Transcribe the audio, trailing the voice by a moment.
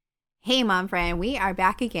Hey, mom friend, we are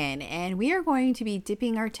back again, and we are going to be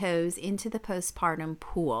dipping our toes into the postpartum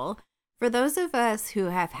pool. For those of us who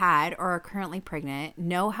have had or are currently pregnant,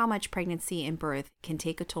 know how much pregnancy and birth can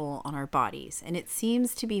take a toll on our bodies, and it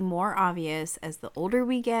seems to be more obvious as the older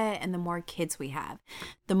we get and the more kids we have.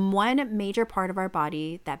 The one major part of our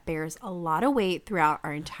body that bears a lot of weight throughout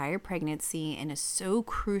our entire pregnancy and is so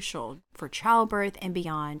crucial for childbirth and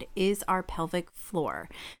beyond is our pelvic floor.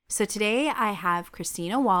 So today I have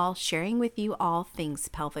Christina Walsh sharing with you all things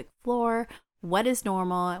pelvic floor, what is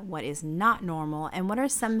normal, what is not normal, and what are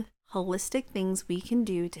some holistic things we can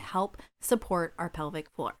do to help support our pelvic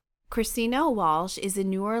floor. Christina Walsh is a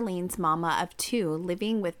New Orleans mama of two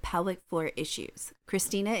living with pelvic floor issues.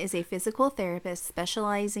 Christina is a physical therapist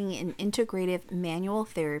specializing in integrative manual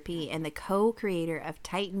therapy and the co-creator of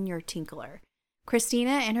Tighten Your Tinkler.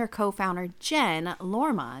 Christina and her co-founder Jen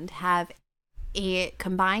Lormond have a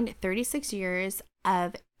combined 36 years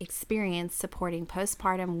of experience supporting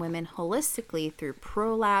postpartum women holistically through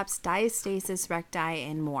prolapse, diastasis recti,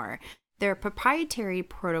 and more. Their proprietary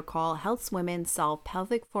protocol helps women solve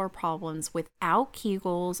pelvic floor problems without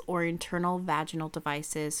Kegels or internal vaginal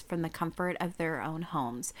devices from the comfort of their own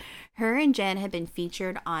homes. Her and Jen have been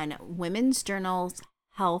featured on Women's Journal's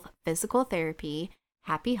Health Physical Therapy,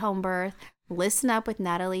 Happy Home Birth, Listen Up with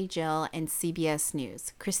Natalie Jill, and CBS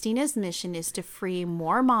News. Christina's mission is to free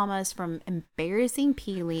more mamas from embarrassing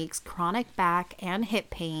pee leaks, chronic back and hip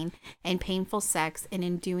pain, and painful sex, and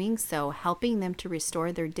in doing so, helping them to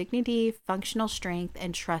restore their dignity, functional strength,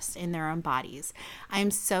 and trust in their own bodies.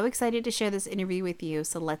 I'm so excited to share this interview with you,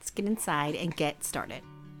 so let's get inside and get started.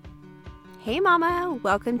 Hey mama,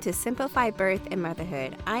 welcome to Simplified Birth and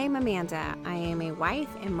Motherhood. I am Amanda. I am a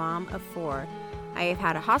wife and mom of 4. I have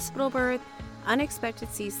had a hospital birth, unexpected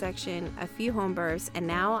C-section, a few home births, and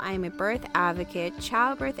now I am a birth advocate,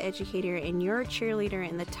 childbirth educator, and your cheerleader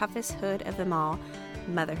in the toughest hood of them all,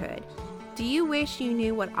 motherhood. Do you wish you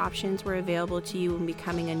knew what options were available to you when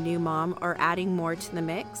becoming a new mom or adding more to the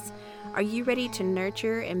mix? Are you ready to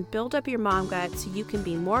nurture and build up your mom gut so you can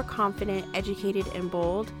be more confident, educated, and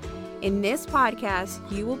bold? In this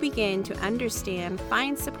podcast, you will begin to understand,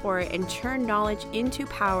 find support, and turn knowledge into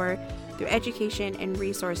power through education and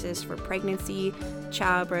resources for pregnancy,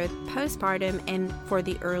 childbirth, postpartum, and for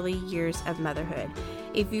the early years of motherhood.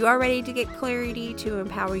 If you are ready to get clarity to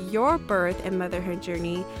empower your birth and motherhood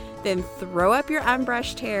journey, then throw up your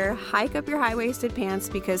unbrushed hair, hike up your high-waisted pants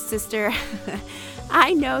because, sister,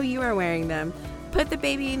 I know you are wearing them. Put the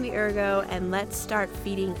baby in the ergo and let's start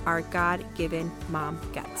feeding our God-given mom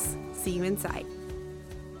guts. See you inside.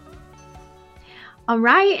 All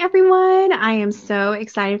right, everyone. I am so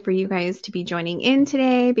excited for you guys to be joining in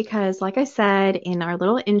today because, like I said in our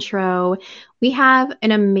little intro, we have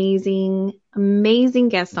an amazing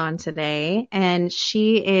guest on today, and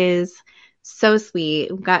she is so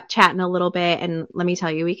sweet. We got chatting a little bit, and let me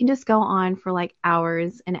tell you, we can just go on for like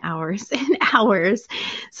hours and hours and hours.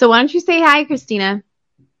 So why don't you say hi, Christina?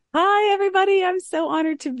 Hi, everybody. I'm so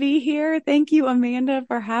honored to be here. Thank you, Amanda,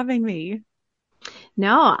 for having me.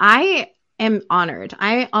 No, I am honored.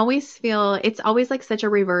 I always feel it's always like such a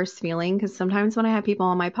reverse feeling because sometimes when I have people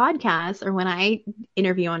on my podcast or when I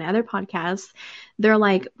interview on other podcasts, they're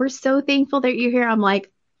like, we're so thankful that you're here. I'm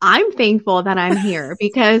like, I'm thankful that I'm here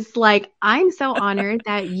because like I'm so honored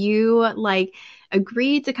that you like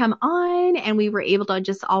agreed to come on and we were able to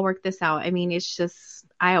just all work this out. I mean, it's just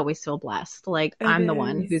I always feel blessed. Like It I'm the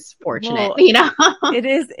one is. who's fortunate, Well, you know?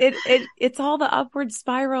 it's all the upward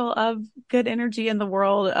spiral of good energy in the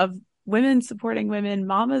world of women supporting women,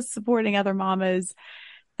 mamas supporting other mamas.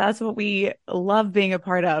 That's what we love being a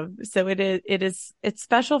part of. So it's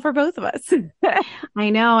special for both of us. I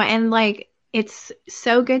know. And like, it's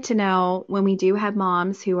so good to know when we do have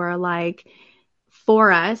moms who are like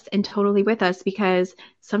for us and totally with us because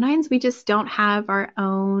sometimes we just don't have our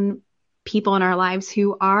own people in our lives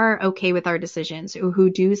who are okay with our decisions, who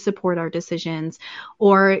do support our decisions,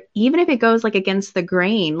 or even if it goes like against the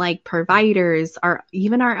grain, like providers, or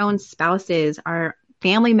even our own spouses, our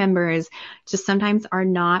family members just sometimes are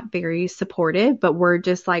not very supportive, but we're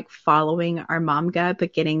just like following our mom gut,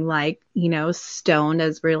 but getting like, you know, stoned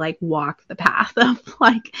as we like walk the path of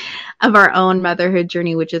like of our own motherhood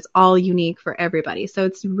journey, which is all unique for everybody. So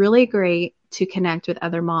it's really great to connect with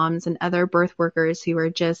other moms and other birth workers who are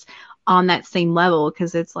just on that same level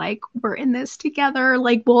because it's like we're in this together.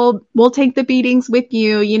 Like we'll take the beatings with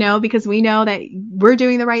you, you know, because we know that we're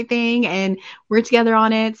doing the right thing and we're together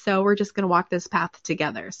on it. So we're just going to walk this path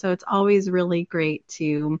together. So it's always really great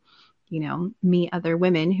to, you know, meet other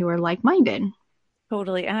women who are like-minded.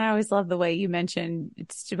 Totally. And I always love the way you mentioned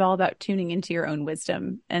it's all about tuning into your own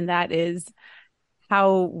wisdom. And that is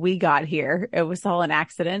how we got here. It was all an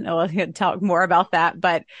accident. I'll talk more about that,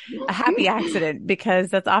 but a happy accident, because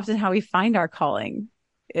that's often how we find our calling,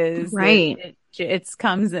 is that Right. it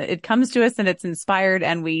comes to us and it's inspired,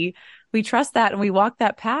 and we trust that, and we walk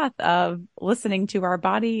that path of listening to our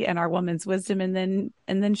body and our woman's wisdom, and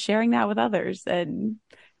then sharing that with others, and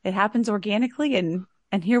it happens organically,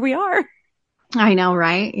 and here we are. I know,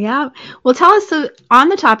 right? Yeah. Well, tell us, so on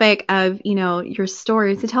the topic of, your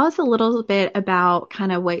story, so tell us a little bit about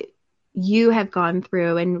kind of what you have gone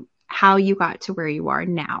through and how you got to where you are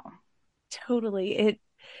now. Totally.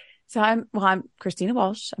 I'm Christina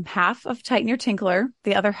Walsh. I'm half of Tighten Your Tinkler.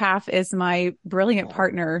 The other half is my brilliant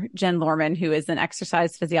partner, Jen Lorman, who is an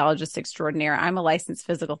exercise physiologist extraordinaire. I'm a licensed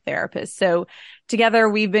physical therapist. So together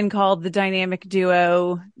we've been called the dynamic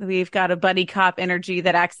duo. We've got a buddy cop energy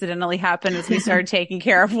that accidentally happened as we started taking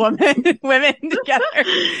care of women together.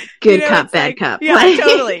 Good cup, bad cup. Yeah,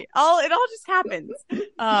 totally. It all just happens.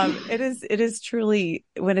 It is truly,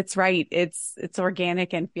 when it's right, it's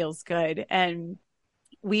organic and feels good. And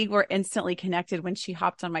we were instantly connected when she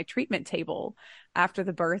hopped on my treatment table after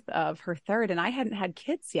the birth of her third, and I hadn't had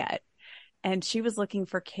kids yet. And she was looking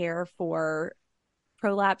for care for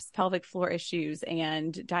prolapsed pelvic floor issues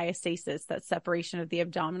and diastasis, that separation of the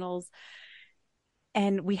abdominals.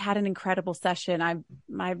 And we had an incredible session.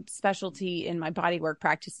 My specialty in my bodywork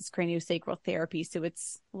practice is craniosacral therapy. So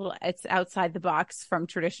it's outside the box from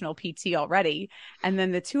traditional PT already. And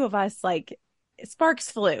then the two of us, like, sparks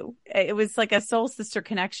flew. It was like a soul sister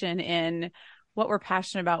connection in what we're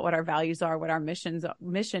passionate about, what our values are, what our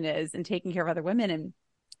mission is, and taking care of other women. And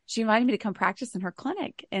she invited me to come practice in her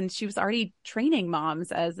clinic. And she was already training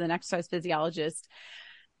moms as an exercise physiologist.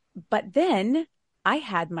 But then I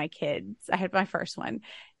had my kids. I had my first one.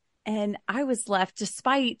 And I was left,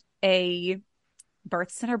 despite a birth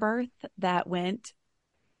center birth that went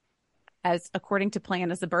as according to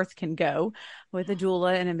plan as a birth can go, with a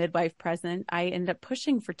doula and a midwife present. I ended up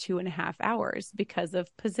pushing for 2.5 hours because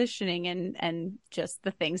of positioning and just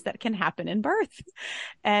the things that can happen in birth.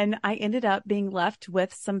 And I ended up being left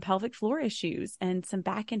with some pelvic floor issues and some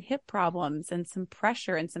back and hip problems and some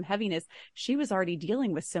pressure and some heaviness. She was already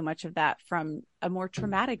dealing with so much of that from a more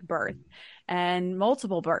traumatic birth and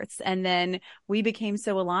multiple births. And then we became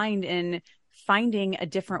so aligned in finding a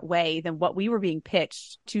different way than what we were being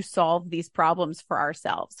pitched to solve these problems for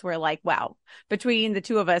ourselves. We're like, wow, between the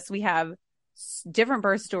two of us, we have different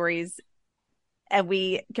birth stories and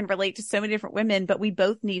we can relate to so many different women, but we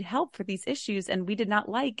both need help for these issues. And we did not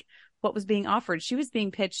like what was being offered. She was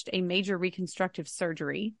being pitched a major reconstructive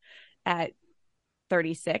surgery at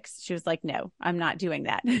 36. She was like, no, I'm not doing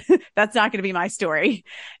that. That's not going to be my story.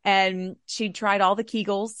 And she tried all the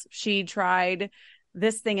Kegels. She tried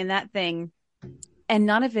this thing and that thing, and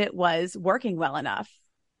none of it was working well enough.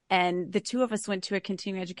 And the two of us went to a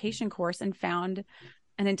continuing education course and found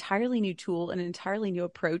an entirely new tool, an entirely new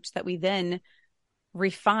approach that we then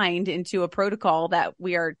refined into a protocol that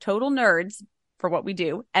we are total nerds for what we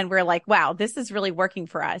do. And we're like, wow, this is really working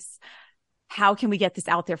for us. How can we get this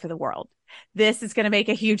out there for the world? This is going to make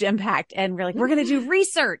a huge impact. And we're like, we're going to do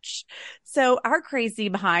research. So our crazy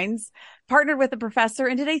behinds partnered with a professor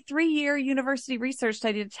and did a 3-year university research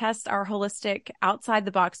study to test our holistic outside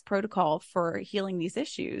the box protocol for healing these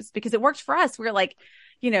issues, because it worked for us. We were like,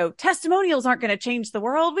 testimonials aren't going to change the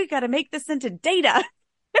world. We've got to make this into data.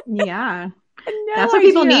 Yeah. No That's what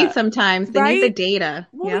people idea. need sometimes. They Right? need the data.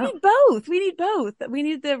 Well, Yeah. We need both. We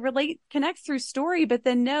need the connect through story, but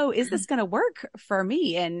then is this going to work for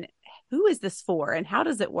me? And who is this for? And how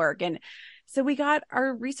does it work? And so we got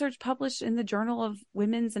our research published in the Journal of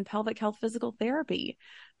Women's and Pelvic Health Physical Therapy.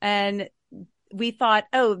 And we thought,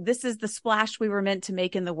 oh, this is the splash we were meant to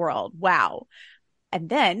make in the world. Wow. And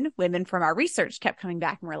then women from our research kept coming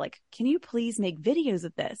back and were like, can you please make videos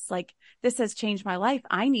of this? Like, this has changed my life.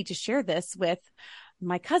 I need to share this with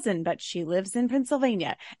my cousin, but she lives in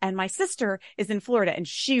Pennsylvania, and my sister is in Florida, and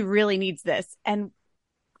she really needs this. And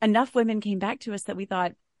enough women came back to us that we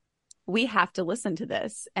thought, we have to listen to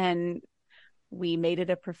this. And we made it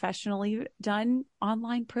a professionally done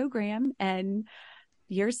online program. And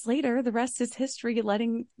years later, the rest is history,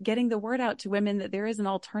 getting the word out to women that there is an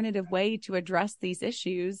alternative way to address these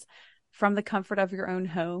issues from the comfort of your own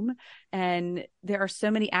home. And there are so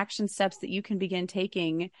many action steps that you can begin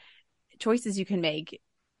taking, choices you can make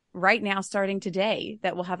right now, starting today,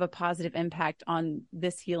 that will have a positive impact on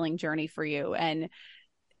this healing journey for you. And,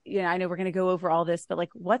 I know we're going to go over all this, but like,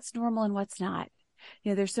 what's normal and what's not?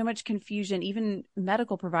 There's so much confusion. Even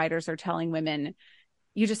medical providers are telling women,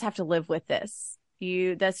 you just have to live with this.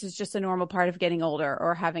 This is just a normal part of getting older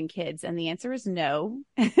or having kids. And the answer is no.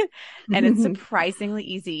 And it's surprisingly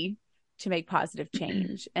easy to make positive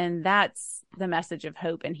change. And that's the message of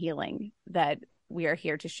hope and healing that we are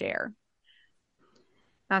here to share.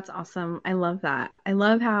 That's awesome. I love that. I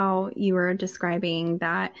love how you were describing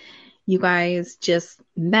that you guys just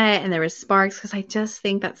met and there was sparks, because I just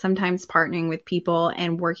think that sometimes partnering with people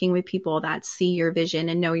and working with people that see your vision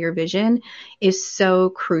and know your vision is so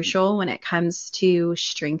crucial when it comes to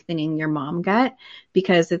strengthening your mom gut,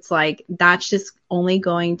 because it's like that's just only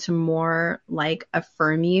going to more like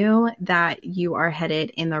affirm you that you are headed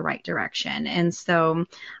in the right direction. And so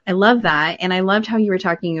I love that. And I loved how you were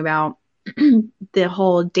talking about the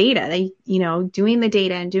whole data, doing the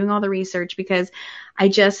data and doing all the research, because I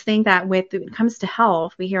just think that when it comes to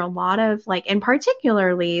health, we hear a lot of like, and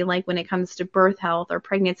particularly like when it comes to birth health or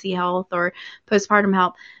pregnancy health or postpartum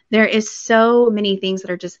health, there is so many things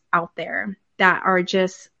that are just out there that are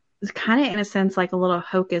just kind of in a sense like a little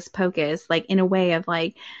hocus pocus, like in a way of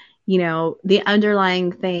like, the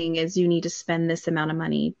underlying thing is you need to spend this amount of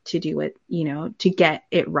money to do it, to get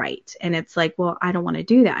it right. And it's like, well, I don't want to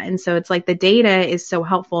do that. And so it's like the data is so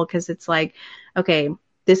helpful, because it's like, okay,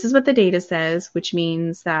 this is what the data says, which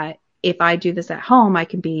means that if I do this at home, I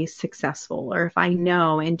can be successful. Or if I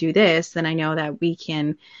know and do this, then I know that we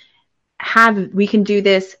can do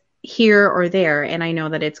this here or there, and I know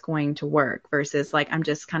that it's going to work, versus like I'm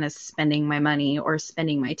just kind of spending my money or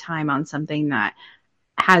spending my time on something that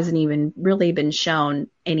hasn't even really been shown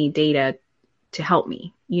any data to help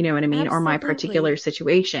me, you know what I mean? Absolutely. Or my particular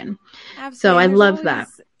situation. Absolutely. So I And love that.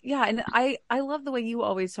 Yeah. And I love the way you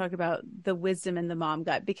always talk about the wisdom in the mom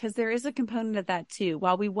gut, because there is a component of that too.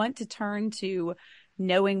 While we want to turn to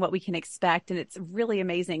knowing what we can expect, and it's really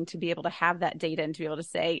amazing to be able to have that data and to be able to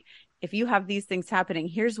say, if you have these things happening,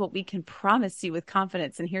 here's what we can promise you with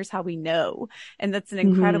confidence, and here's how we know. And that's an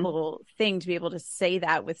incredible thing to be able to say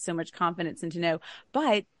that with so much confidence and to know.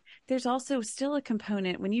 But there's also still a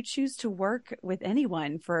component when you choose to work with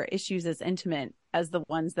anyone for issues as intimate as the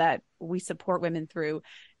ones that we support women through,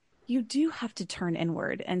 you do have to turn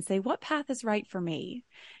inward and say, what path is right for me?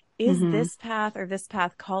 Is this path or this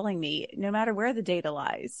path calling me, no matter where the data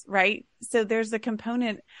lies, right? So there's a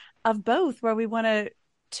component of both where we want to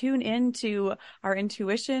tune into our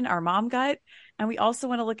intuition, our mom gut, and we also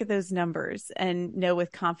want to look at those numbers and know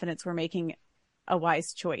with confidence we're making a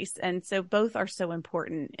wise choice. And so both are so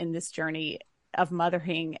important in this journey of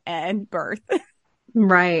mothering and birth.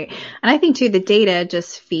 Right. And I think too, the data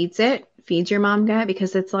just feeds your mom gut,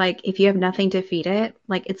 because it's like, if you have nothing to feed it,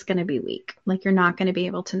 like it's going to be weak. Like you're not going to be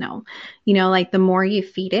able to know, like the more you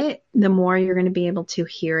feed it, the more you're going to be able to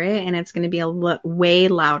hear it. And it's going to be way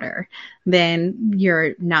louder than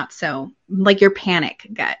your not so like your panic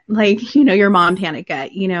gut, like, your mom panic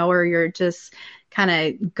gut, or you're just kind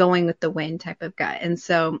of going with the wind type of gut. And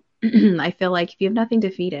so I feel like if you have nothing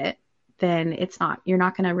to feed it, then you're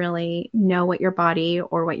not going to really know what your body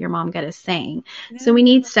or what your mom gut is saying. No. So we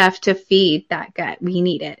need stuff to feed that gut. We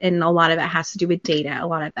need it. And a lot of it has to do with data. A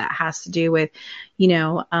lot of that has to do with, we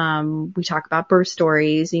talk about birth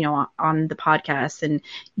stories, on the podcast, and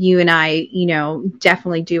you and I,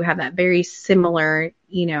 definitely do have that very similar,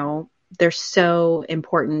 they're so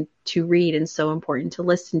important to read and so important to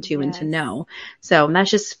listen to and to know. So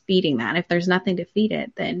that's just feeding that. If there's nothing to feed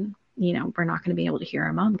it, then we're not going to be able to hear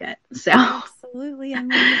our mom gut. So absolutely. And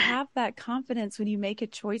when you have that confidence, when you make a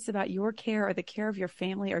choice about your care or the care of your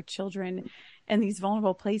family or children in these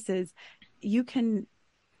vulnerable places, you can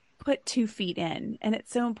put 2 feet in. And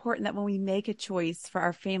it's so important that when we make a choice for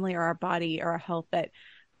our family or our body or our health, that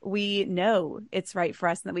we know it's right for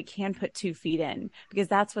us and that we can put 2 feet in, because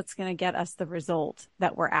that's what's going to get us the result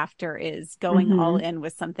that we're after, is going all in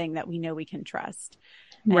with something that we know we can trust.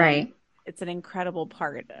 Right. It's an incredible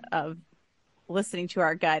part of listening to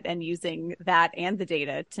our gut and using that and the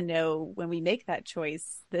data to know when we make that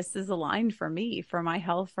choice, this is aligned for me, for my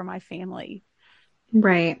health, for my family.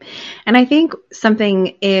 Right. And I think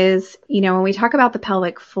something is, when we talk about the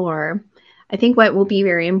pelvic floor, I think what will be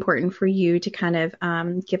very important for you to kind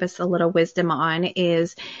of give us a little wisdom on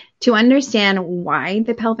is to understand why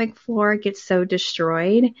the pelvic floor gets so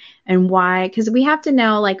destroyed, and why, because we have to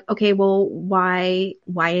know, like, okay, well, why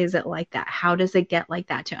is it like that? How does it get like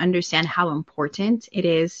that? To understand how important it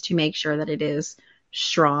is to make sure that it is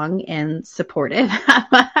strong and supportive of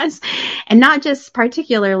us, and not just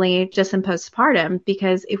particularly just in postpartum,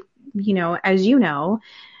 because if, as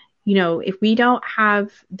if we don't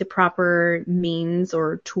have the proper means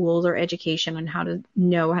or tools or education on how to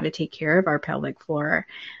know how to take care of our pelvic floor,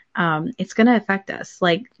 it's going to affect us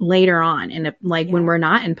like later on. And when we're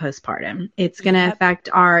not in postpartum, it's going to affect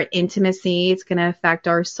our intimacy. It's going to affect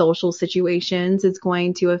our social situations. It's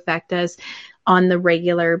going to affect us on the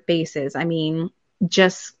regular basis. I mean,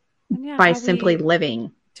 just And yeah, by how simply we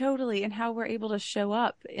living. totally, and how we're able to show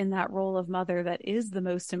up in that role of mother that is the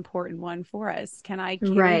most important one for us. Can I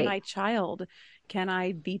carry Right. my child? Can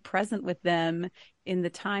I be present with them in the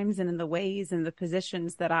times and in the ways and the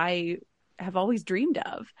positions that I have always dreamed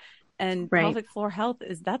of? And Right. pelvic floor health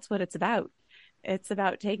that's what it's about. It's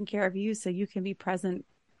about taking care of you so you can be present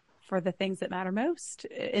for the things that matter most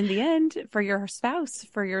in the end, for your spouse,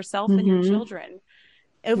 for yourself and your Mm-hmm. children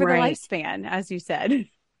over the Right. lifespan, as you said.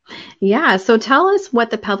 Yeah. So tell us what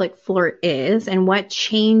the pelvic floor is and what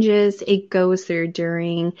changes it goes through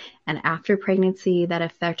during and after pregnancy that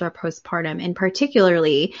affect our postpartum. And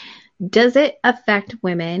particularly, does it affect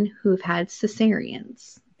women who've had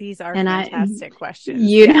cesareans? These are And fantastic questions.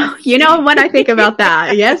 Yes. you know what I think about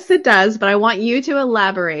that. Yes, it does. But I want you to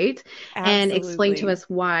elaborate and explain to Absolutely. us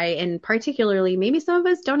why. And particularly, maybe some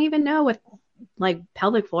of us don't even know what like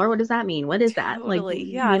pelvic floor. What does that mean? What is that? Like, Totally.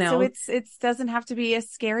 you Yeah. So know, it doesn't have to be a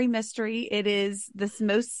scary mystery. It is this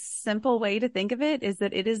most simple way to think of it is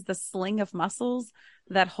that it is the sling of muscles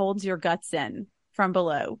that holds your guts in from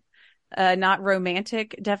below. Not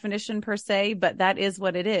romantic definition per se, but that is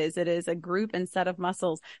what it is. It is a group and set of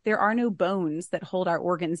muscles. There are no bones that hold our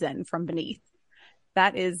organs in from beneath.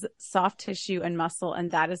 That is soft tissue and muscle,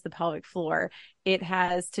 and that is the pelvic floor. It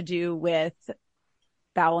has to do with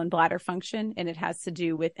bowel and bladder function, and it has to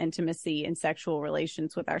do with intimacy and sexual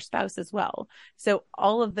relations with our spouse as well. So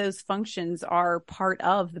all of those functions are part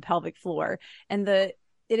of the pelvic floor, and it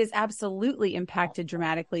is absolutely impacted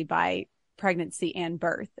dramatically by pregnancy and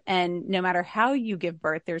birth. And no matter how you give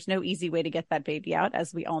birth, there's no easy way to get that baby out,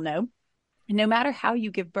 as we all know. And no matter how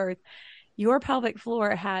you give birth, your pelvic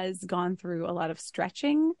floor has gone through a lot of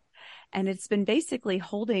stretching, and it's been basically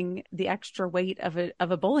holding the extra weight of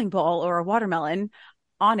a bowling ball or a watermelon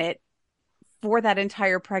on it for that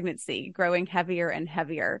entire pregnancy, growing heavier and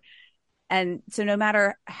heavier. And so no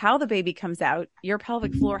matter how the baby comes out, your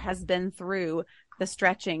pelvic floor has been through the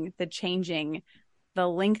stretching, the changing, the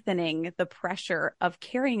lengthening, the pressure of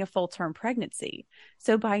carrying a full-term pregnancy.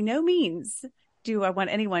 So by no means do I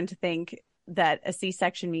want anyone to think that a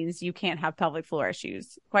C-section means you can't have pelvic floor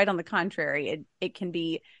issues. Quite on the contrary, it can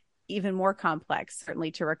be even more complex,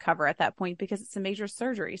 certainly, to recover at that point because it's a major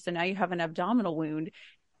surgery. So now you have an abdominal wound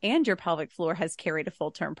and your pelvic floor has carried a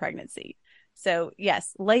full-term pregnancy. So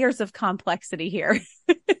yes, layers of complexity here.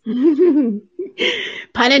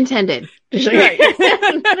 pun intended. Right.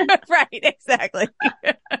 Right, exactly.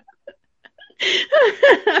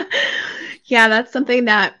 Yeah, that's something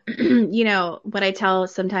that, you know, what I tell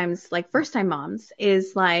sometimes like first time moms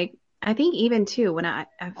is like, I think even too, when I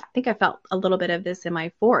think I felt a little bit of this in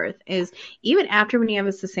my fourth is even after when you have a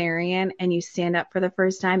cesarean and you stand up for the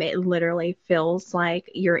first time, it literally feels like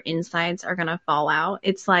your insides are going to fall out.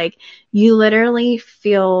 It's like you literally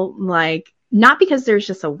feel like, not because there's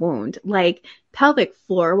just a wound, like pelvic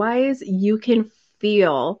floor wise, you can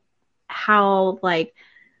feel how like,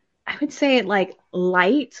 I would say it like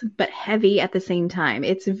light but heavy at the same time.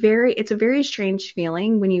 It's a very strange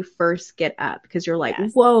feeling when you first get up because you're like,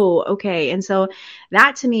 Yes. whoa, okay. And so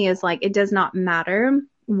that to me is like, it does not matter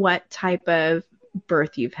what type of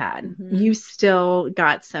birth you've had. Mm-hmm. You still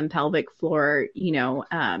got some pelvic floor, you know,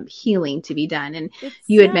 healing to be done. And It's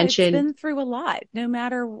you had it's mentioned, been through a lot. No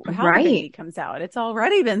matter how the baby right. comes out, it's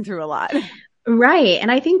already been through a lot. Right.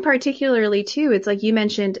 And I think particularly too, it's like you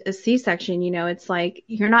mentioned a C-section, you know, it's like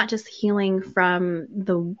you're not just healing from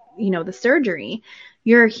the, you know, the surgery.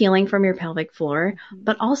 You're healing from your pelvic floor,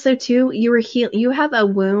 but also too, you have a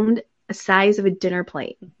wound a size of a dinner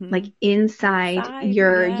plate, Mm-hmm. like inside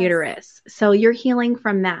your yes. uterus. So you're healing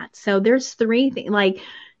from that. So there's three things like,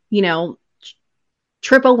 you know,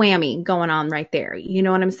 triple whammy going on right there. You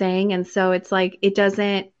know what I'm saying? And so it's like, it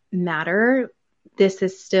doesn't matter. This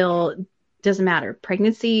is still doesn't matter.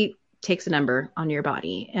 Pregnancy takes a number on your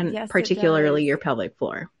body and Yes, it particularly does. your pelvic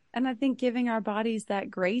floor. And I think giving our bodies that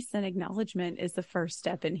grace and acknowledgement is the first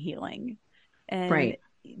step in healing. And Right.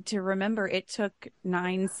 to remember, it took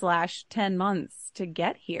 9/10 months to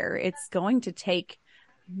get here. It's going to take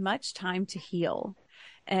much time to heal.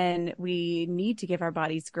 And we need to give our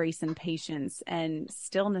bodies grace and patience and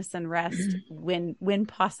stillness and rest when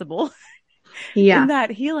possible Yeah. in that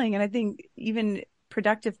healing. And I think even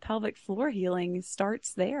productive pelvic floor healing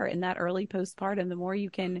starts there in that early postpartum. The more you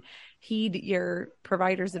can heed your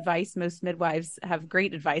provider's advice, most midwives have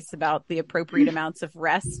great advice about the appropriate amounts of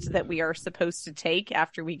rest that we are supposed to take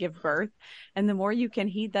after we give birth. And the more you can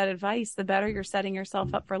heed that advice, the better you're setting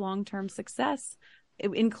yourself up for long-term success,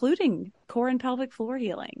 including core and pelvic floor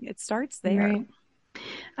healing. It starts there. Right.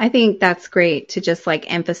 I think that's great to just like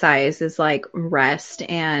emphasize is like rest.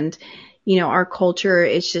 And, you know, our culture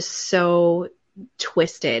is just so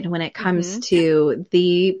twisted when it comes to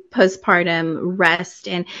the postpartum rest.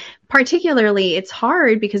 And particularly it's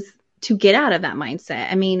hard because to get out of that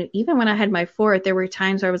mindset. I mean, even when I had my fourth, there were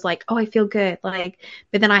times where I was like, oh, I feel good. Like,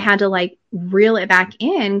 but then I had to like reel it back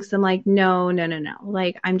in because I'm like, no.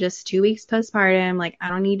 Like, I'm just 2 weeks postpartum. Like, I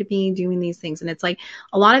don't need to be doing these things. And it's like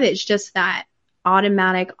a lot of it's just that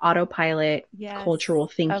automatic autopilot cultural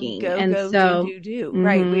thinking. Go, and go, so do.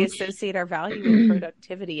 Right. We associate our value with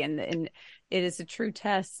productivity, and it is a true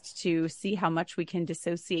test to see how much we can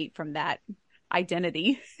dissociate from that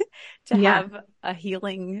identity to have a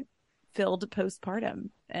healing filled postpartum.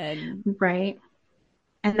 And right.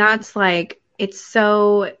 And that's like, it's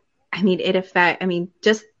so, I mean,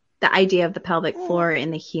 just the idea of the pelvic floor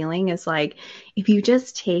and the healing is like, if you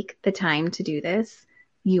just take the time to do this,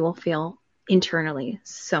 you will feel internally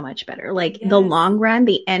so much better. Like the long run,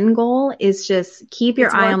 the end goal is just keep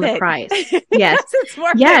your eye on the prize. Yes. It's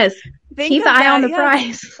worth it. Keep the eye on the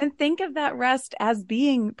prize. prize. And think of that rest as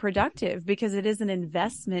being productive, because it is an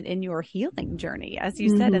investment in your healing journey. As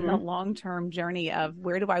you said, in the long-term journey of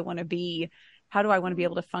where do I want to be? How do I want to be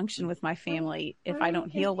able to function with my family? If I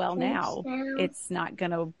don't heal well now, it's not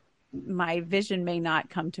going to, my vision may not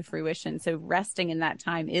come to fruition. So resting in that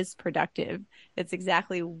time is productive. It's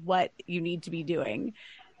exactly what you need to be doing.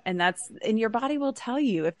 And your body will tell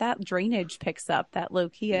you if that drainage picks up, that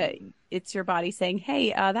lochia, it's your body saying, hey,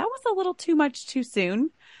 that was a little too much too soon.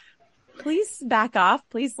 Please back off.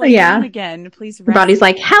 Please lay down again. Please rest. Your body's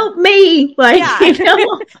like, help me. Like, help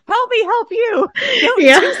me help you. Don't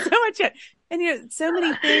do so much yet. And so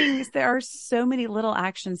many things, there are so many little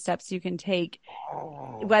action steps you can take,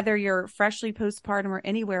 whether you're freshly postpartum or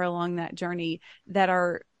anywhere along that journey, that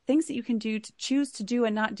are things that you can do to choose to do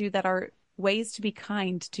and not do, that are ways to be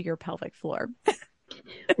kind to your pelvic floor.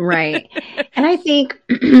 Right. And I think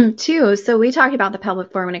too, so we talked about the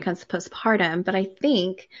pelvic floor when it comes to postpartum, but I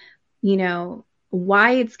think,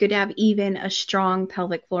 why it's good to have even a strong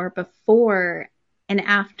pelvic floor before and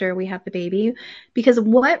after we have the baby, because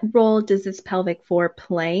what role does this pelvic floor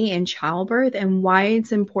play in childbirth, and why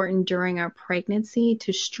it's important during our pregnancy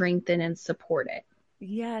to strengthen and support it?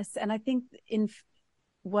 Yes. And I think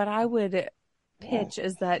what I would pitch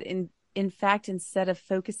is that in fact, instead of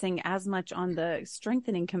focusing as much on the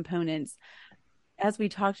strengthening components, as we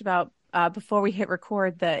talked about before we hit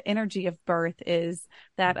record, the energy of birth is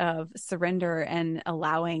that of surrender and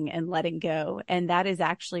allowing and letting go. And that is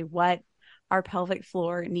actually what our pelvic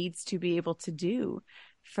floor needs to be able to do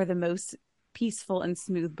for the most peaceful and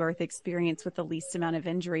smooth birth experience with the least amount of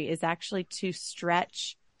injury, is actually to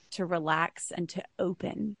stretch, to relax, and to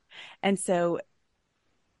open. And so,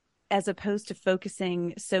 as opposed to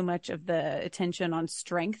focusing so much of the attention on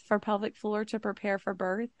strength for pelvic floor to prepare for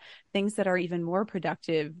birth, things that are even more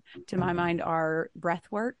productive, to my mind, are breath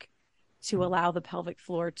work to allow the pelvic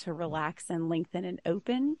floor to relax and lengthen and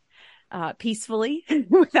open peacefully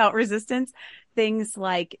without resistance. Things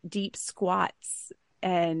like deep squats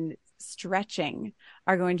and stretching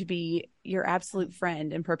are going to be your absolute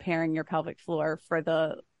friend in preparing your pelvic floor for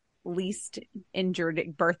the least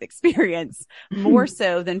injured birth experience, more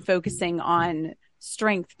so than focusing on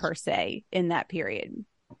strength per se in that period.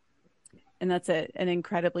 And that's an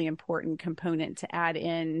incredibly important component to add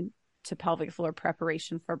in to pelvic floor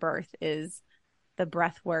preparation for birth, is the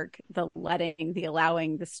breath work, the letting, the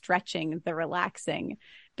allowing, the stretching, the relaxing,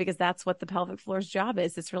 because that's what the pelvic floor's job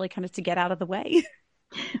is. It's really kind of to get out of the way.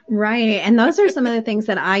 Right. And those are some of the things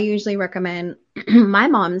that I usually recommend my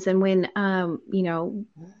moms. And when,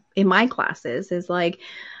 in my classes, is like,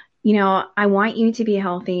 I want you to be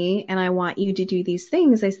healthy and I want you to do these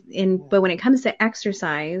things. But when it comes to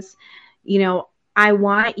exercise, I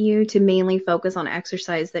want you to mainly focus on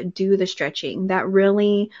exercise that do the stretching, that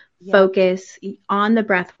really focus on the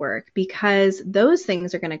breath work, because those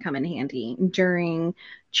things are going to come in handy during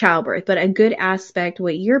childbirth. But a good aspect,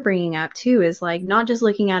 what you're bringing up too, is like not just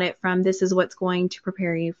looking at it from this is what's going to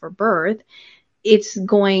prepare you for birth. It's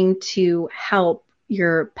going to help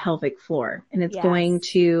your pelvic floor, and it's going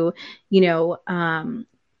to,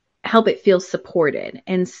 help it feel supported.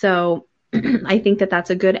 And so I think that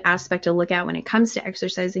that's a good aspect to look at when it comes to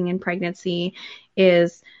exercising in pregnancy,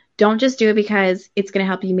 is don't just do it because it's going to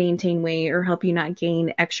help you maintain weight or help you not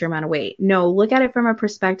gain extra amount of weight. No, look at it from a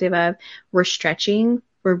perspective of we're stretching,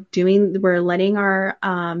 we're letting our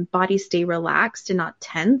body stay relaxed and not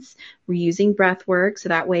tense. We're using breath work. So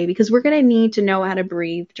that way, because we're going to need to know how to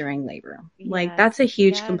breathe during labor. Like that's a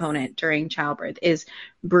huge component during childbirth, is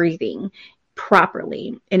breathing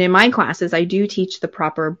properly. And in my classes, I do teach the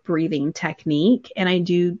proper breathing technique, and I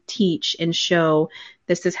do teach and show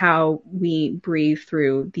this is how we breathe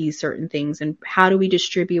through these certain things, and how do we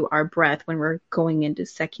distribute our breath when we're going into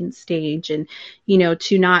second stage, and,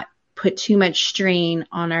 to not put too much strain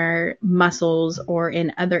on our muscles or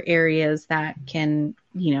in other areas that can,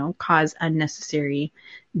 cause unnecessary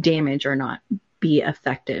damage or not be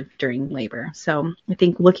effective during labor. So I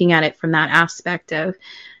think looking at it from that aspect of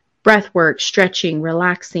breath work, stretching,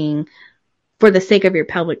 relaxing for the sake of your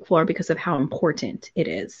pelvic floor, because of how important it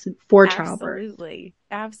is for childbirth.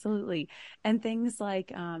 Absolutely. And things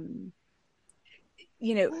like,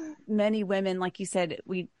 many women, like you said,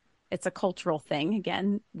 it's a cultural thing.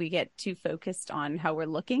 Again, we get too focused on how we're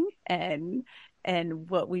looking, and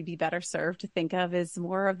what we'd be better served to think of is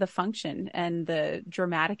more of the function and the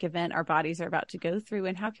dramatic event our bodies are about to go through,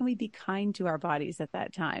 and how can we be kind to our bodies at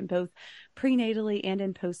that time, both prenatally and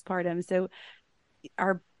in postpartum. So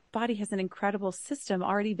our body has an incredible system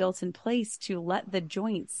already built in place to let the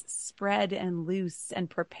joints spread and loose and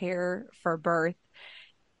prepare for birth,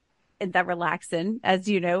 and that relaxin, as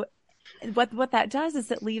you know. What that does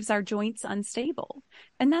is it leaves our joints unstable,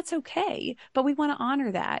 and that's okay, but we want to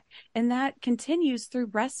honor that. And that continues through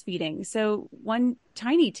breastfeeding. So one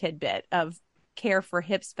tiny tidbit of care for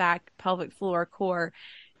hips, back, pelvic floor, core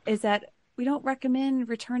is that we don't recommend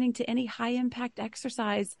returning to any high impact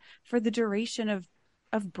exercise for the duration of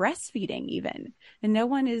breastfeeding even. And no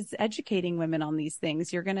one is educating women on these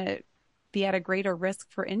things. You're going to be at a greater risk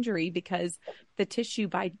for injury because the tissue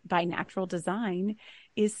by natural design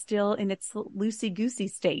is still in its loosey-goosey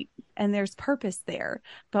state, and there's purpose there,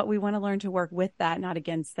 but we want to learn to work with that, not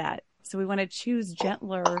against that. So we want to choose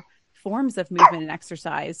gentler forms of movement and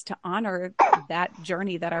exercise to honor that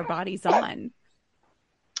journey that our body's on.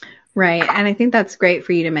 Right. And I think that's great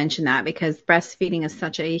for you to mention that, because breastfeeding is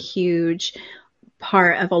such a huge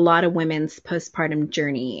part of a lot of women's postpartum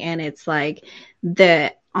journey. And it's like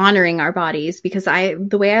the honoring our bodies, because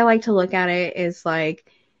the way I like to look at it is like,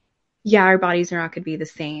 yeah, our bodies are not going to be the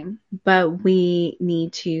same, but we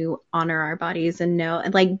need to honor our bodies and know,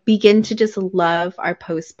 and like begin to just love our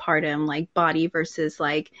postpartum like body versus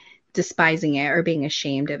like despising it or being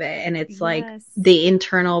ashamed of it. And it's like the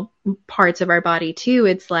internal parts of our body too.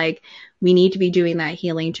 It's like we need to be doing that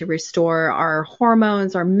healing to restore our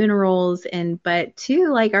hormones, our minerals, but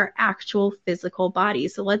too like our actual physical body.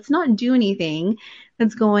 So let's not do anything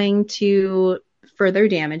that's going to further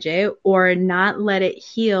damage it or not let it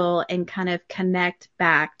heal and kind of connect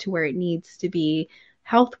back to where it needs to be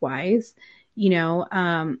health-wise,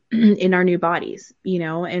 in our new bodies,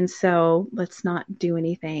 and so let's not do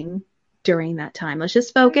anything during that time. Let's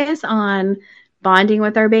just focus on bonding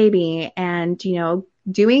with our baby and,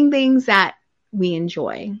 doing things that we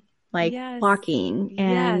enjoy, like walking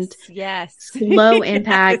and slow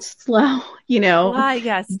impact, slow,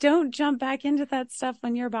 Yes. Don't jump back into that stuff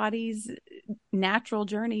when your body's natural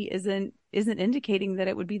journey isn't indicating that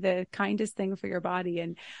it would be the kindest thing for your body.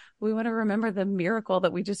 And we want to remember the miracle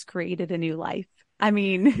that we just created a new life. I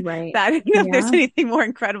mean, I don't know if there's anything more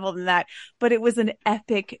incredible than that, but it was an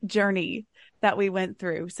epic journey that we went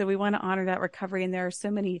through. So we want to honor that recovery. And there are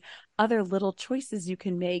so many other little choices you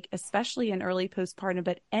can make, especially in early postpartum,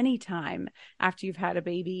 but anytime after you've had a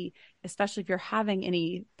baby, especially if you're having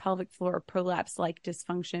any pelvic floor prolapse like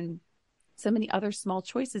dysfunction, so many other small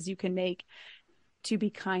choices you can make to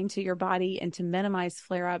be kind to your body and to minimize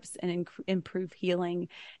flare-ups and improve healing.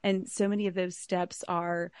 And so many of those steps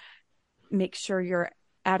are make sure you're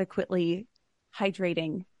adequately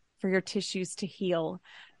hydrating for your tissues to heal.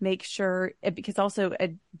 Make sure, because also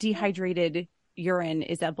a dehydrated urine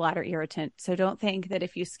is a bladder irritant. So don't think that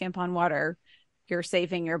if you skimp on water, you're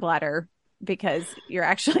saving your bladder, because you're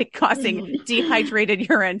actually causing dehydrated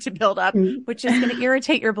urine to build up, which is going to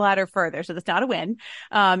irritate your bladder further. So that's not a win.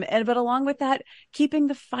 But along with that, keeping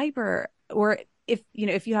the fiber, or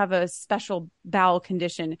if you have a special bowel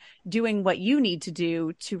condition, doing what you need to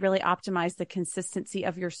do to really optimize the consistency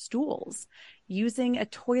of your stools, using a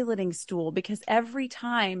toileting stool, because every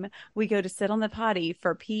time we go to sit on the potty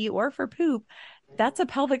for pee or for poop, that's a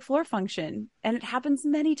pelvic floor function, and it happens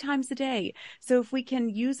many times a day. So if we can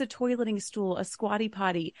use a toileting stool, a squatty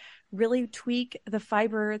potty, really tweak the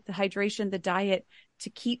fiber, the hydration, the diet to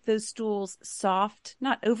keep those stools soft,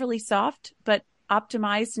 not overly soft, but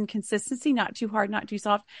optimized in consistency, not too hard, not too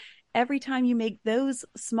soft. Every time you make those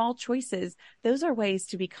small choices, those are ways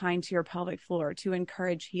to be kind to your pelvic floor, to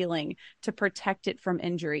encourage healing, to protect it from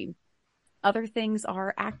injury. Other things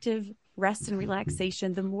are active rest and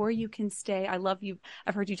relaxation. The more you can stay,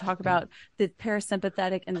 I've heard you talk about the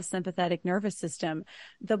parasympathetic and the sympathetic nervous system.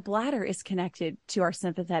 The bladder is connected to our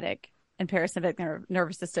sympathetic and parasympathetic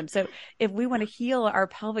nervous system. So if we want to heal our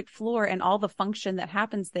pelvic floor and all the function that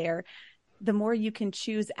happens there, the more you can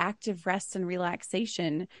choose active rest and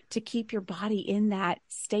relaxation to keep your body in that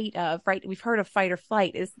state of, right? We've heard of fight or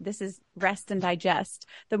flight. This is rest and digest.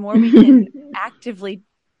 The more we can actively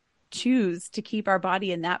choose to keep our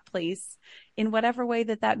body in that place in whatever way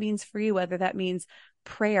that means for you, whether that means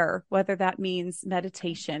prayer, whether that means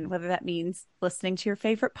meditation, whether that means listening to your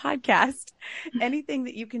favorite podcast, anything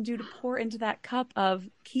that you can do to pour into that cup of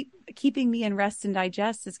keeping me in rest and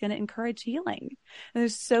digest is going to encourage healing. And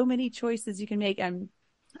there's so many choices you can make. And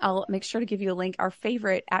I'll make sure to give you a link. Our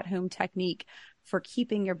favorite at-home technique for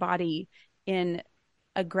keeping your body in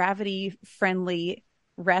a gravity-friendly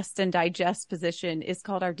rest and digest position is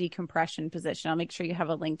called our decompression position. I'll make sure you have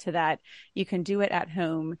a link to that. You can do it at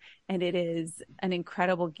home, and it is an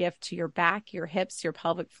incredible gift to your back, your hips, your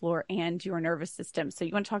pelvic floor, and your nervous system. So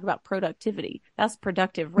you want to talk about productivity? That's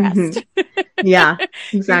productive rest. Mm-hmm. Yeah,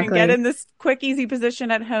 exactly. You can get in this quick, easy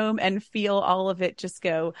position at home and feel all of it just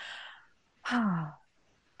go,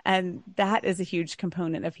 and that is a huge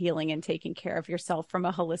component of healing and taking care of yourself from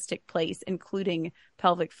a holistic place, including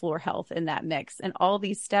pelvic floor health in that mix. And all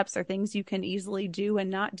these steps are things you can easily do and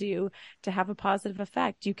not do to have a positive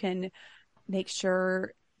effect. You can make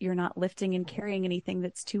sure you're not lifting and carrying anything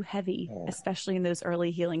that's too heavy, especially in those early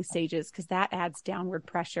healing stages, because that adds downward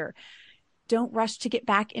pressure. Don't rush to get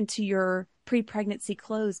back into your pre-pregnancy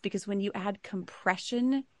clothes, because when you add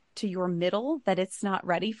compression to your middle that it's not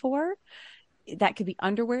ready for, that could be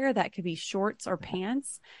underwear, that could be shorts or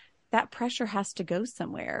pants, that pressure has to go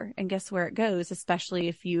somewhere. And guess where it goes? Especially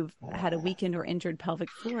if you've had a weakened or injured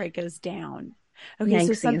pelvic floor, it goes down. Okay, Yanksies.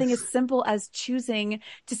 So something as simple as choosing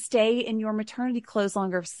to stay in your maternity clothes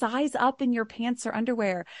longer, size up in your pants or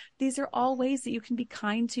underwear. These are all ways that you can be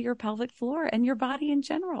kind to your pelvic floor and your body in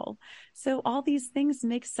general. So all these things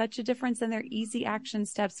make such a difference, and they're easy action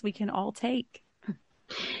steps we can all take.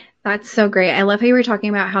 That's so great. I love how you were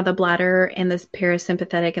talking about how the bladder and this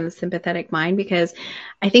parasympathetic and the sympathetic mind, because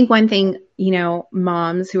I think one thing,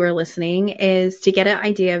 moms who are listening is to get an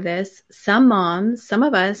idea of this. Some moms, some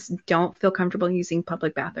of us don't feel comfortable using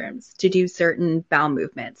public bathrooms to do certain bowel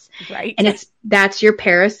movements. Right. And that's your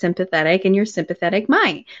parasympathetic and your sympathetic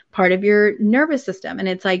mind, part of your nervous system. And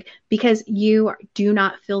it's like, because you do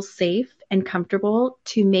not feel safe and comfortable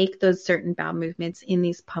to make those certain bowel movements in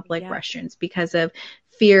these public restrooms because of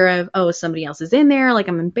fear of, oh, somebody else is in there. Like,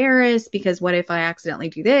 I'm embarrassed because what if I accidentally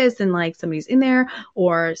do this and like somebody's in there,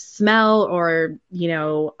 or smell, or,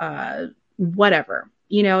 whatever,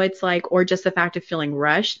 it's like, or just the fact of feeling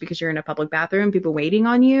rushed because you're in a public bathroom, people waiting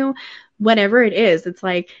on you, whatever it is. It's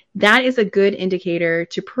like, that is a good indicator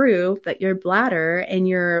to prove that your bladder and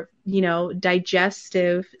your,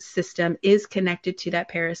 digestive system is connected to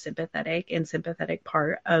that parasympathetic and sympathetic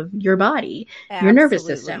part of your body, your nervous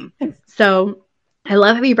system. So I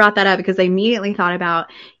love how you brought that up, because I immediately thought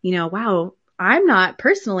about, wow, I'm not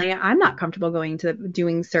comfortable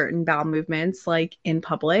doing certain bowel movements like in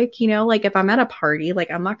public, like if I'm at a party,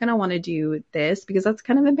 like I'm not going to want to do this because that's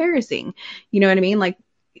kind of embarrassing. You know what I mean? Like,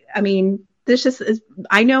 this just is,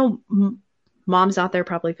 I know moms out there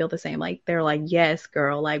probably feel the same. Like, they're like, yes,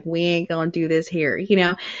 girl, like we ain't going to do this here,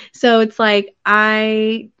 So it's like,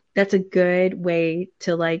 that's a good way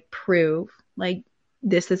to like prove like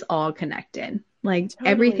this is all connected. Like totally.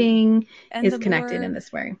 Everything is connected in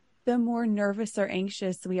this way. The more nervous or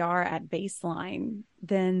anxious we are at baseline,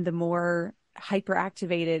 then the more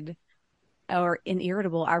hyperactivated or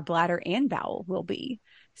irritable our bladder and bowel will be.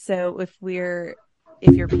 So if you're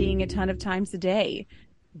peeing a ton of times a day,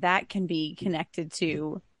 that can be connected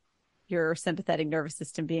to your sympathetic nervous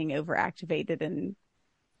system being overactivated. And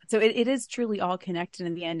so it is truly all connected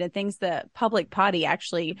in the end. And the public potty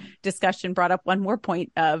actually discussion brought up one more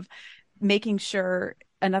point of making sure,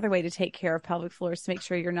 another way to take care of pelvic floors, to make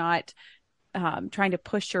sure you're not trying to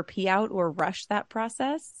push your pee out or rush that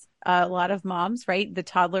process. A lot of moms, right? The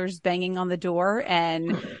toddler's banging on the door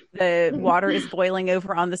and the water is boiling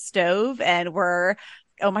over on the stove, and we're,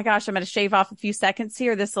 oh my gosh, I'm going to shave off a few seconds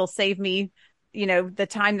here. This will save me, the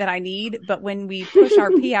time that I need. But when we push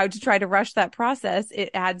our pee out to try to rush that process,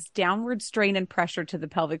 it adds downward strain and pressure to the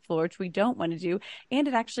pelvic floor, which we don't want to do. And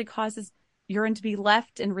it actually causes urine to be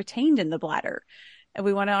left and retained in the bladder. And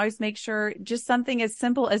we want to always make sure, just something as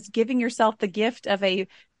simple as giving yourself the gift of a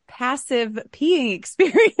passive peeing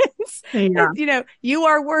experience. Yeah. You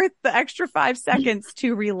are worth the extra 5 seconds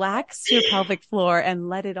to relax your pelvic floor and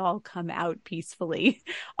let it all come out peacefully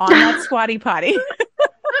on that squatty potty.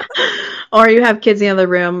 Or you have kids in the other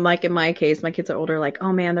room. Like in my case, my kids are older, like,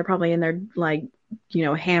 oh man, they're probably in there like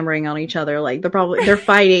hammering on each other. Like they're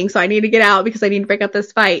fighting. So I need to get out because I need to break up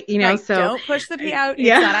this fight, Right. so Don't push the pee out.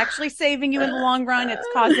 Yeah. It's not actually saving you in the long run. It's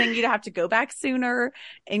causing you to have to go back sooner,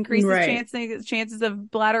 increases Right. chances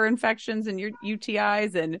of bladder infections and your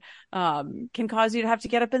UTIs, and can cause you to have to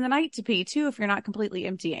get up in the night to pee too if you're not completely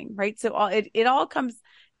emptying. Right. So it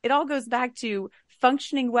all goes back to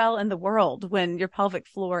functioning well in the world when your pelvic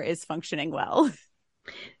floor is functioning well.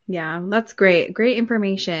 Yeah, that's great. Great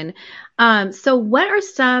information. So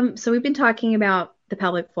we've been talking about the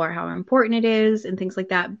pelvic floor, how important it is and things like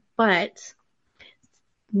that, but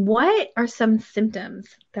what are some symptoms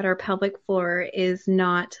that our pelvic floor is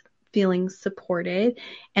not feeling supported,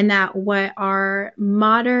 and that what our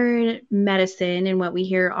modern medicine and what we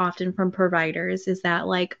hear often from providers is that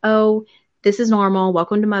like, oh, this is normal,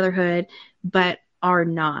 welcome to motherhood, but are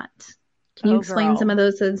not. Can you explain some of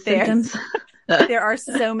those symptoms? There are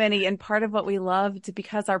so many, and part of what we loved,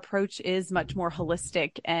 because our approach is much more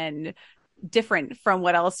holistic and different from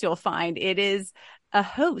what else you'll find. It is a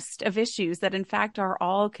host of issues that in fact are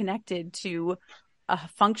all connected to a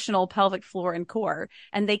functional pelvic floor and core,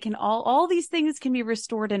 and they can all these things can be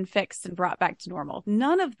restored and fixed and brought back to normal.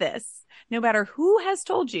 None of this, no matter who has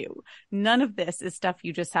told you, none of this is stuff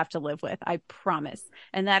you just have to live with, I promise.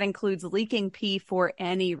 And that includes leaking pee for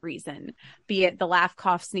any reason, be it the laugh,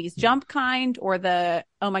 cough, sneeze, jump kind, or the,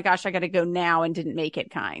 oh my gosh, I got to go now and didn't make it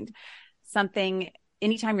kind.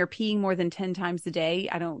 Anytime you're peeing more than 10 times a day,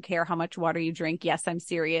 I don't care how much water you drink. Yes, I'm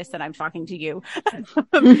serious and I'm talking to you.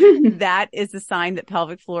 That is a sign that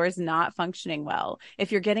pelvic floor is not functioning well.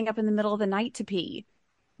 If you're getting up in the middle of the night to pee,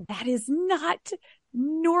 that is not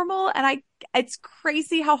normal. And it's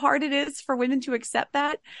crazy how hard it is for women to accept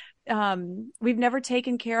that. We've never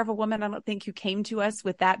taken care of a woman, I don't think, who came to us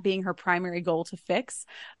with that being her primary goal to fix.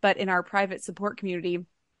 But in our private support community,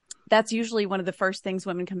 that's usually one of the first things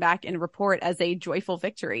women come back and report as a joyful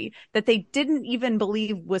victory that they didn't even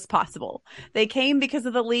believe was possible. They came because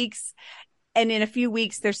of the leaks, and in a few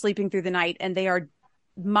weeks they're sleeping through the night and they are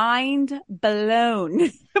mind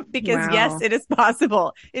blown because Wow. Yes, it is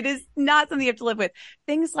possible. It is not something you have to live with.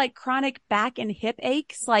 Things like chronic back and hip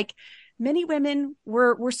aches, like many women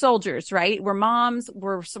were soldiers, right? We're moms,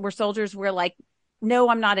 we're soldiers. We're like, no,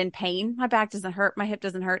 I'm not in pain. My back doesn't hurt. My hip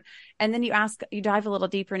doesn't hurt. And then you dive a little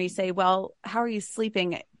deeper and you say, well, how are you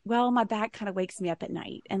sleeping? Well, my back kind of wakes me up at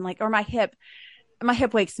night, and or my hip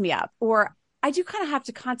wakes me up, or I do kind of have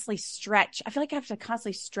to constantly stretch. I feel like I have to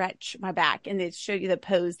constantly stretch my back, and they show you the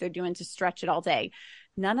pose they're doing to stretch it all day.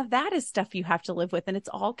 None of that is stuff you have to live with. And it's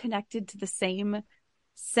all connected to the same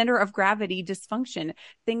center of gravity dysfunction.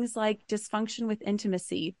 Things like dysfunction with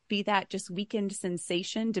intimacy, be that just weakened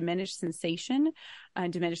sensation, diminished sensation,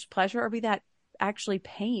 diminished pleasure, or be that actually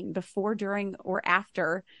pain before, during, or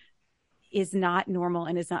after, is not normal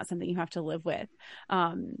and is not something you have to live with.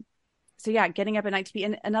 So yeah, getting up at night to pee.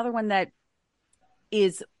 And another one that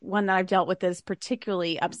is one that I've dealt with that is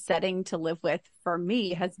particularly upsetting to live with for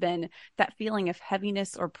me has been that feeling of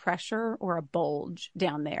heaviness or pressure or a bulge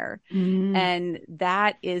down there. And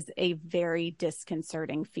that is a very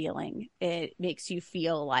disconcerting feeling. It makes you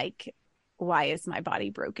feel like, why is my body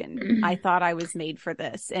broken? I thought I was made for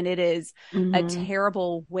this. And it is a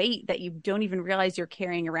terrible weight that you don't even realize you're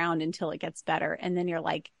carrying around until it gets better. And then you're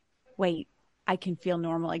like, wait, I can feel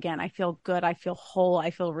normal again. I feel good. I feel whole.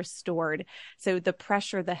 I feel restored. So the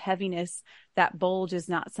pressure, the heaviness, that bulge is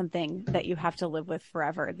not something that you have to live with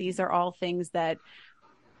forever. These are all things that,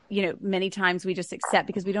 many times we just accept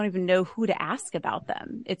because we don't even know who to ask about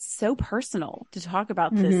them. It's so personal to talk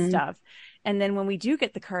about this stuff. And then when we do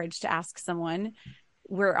get the courage to ask someone,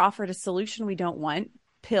 we're offered a solution we don't want: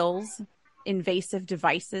 pills, invasive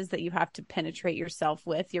devices that you have to penetrate yourself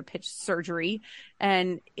with, your pitch surgery.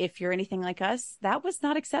 And if you're anything like us, that was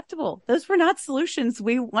not acceptable. Those were not solutions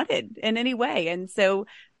we wanted in any way. And so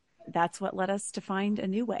that's what led us to find a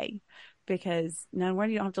new way, because number one,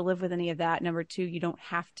 you don't have to live with any of that. Number two, you don't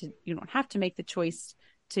have to make the choice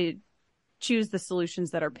to choose the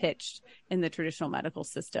solutions that are pitched in the traditional medical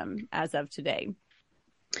system as of today.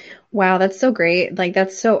 Wow, that's so great. Like,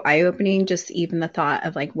 that's so eye-opening, just even the thought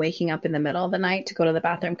of like waking up in the middle of the night to go to the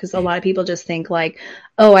bathroom, because a lot of people just think like,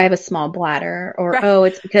 oh, I have a small bladder, or Right. oh,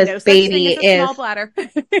 it's because No such baby thing as a is small bladder.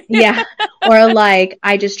 yeah, or like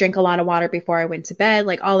I just drink a lot of water before I went to bed.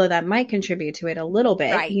 Like, all of that might contribute to it a little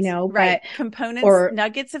bit, Right. but Components, or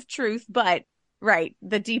nuggets of truth, but right,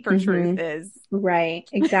 the deeper truth is right,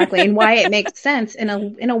 exactly. And why it makes sense in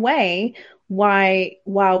a way why,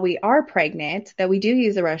 while we are pregnant, that we do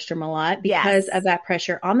use the restroom a lot because Yes. of that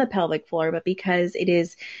pressure on the pelvic floor, but because it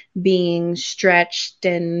is being stretched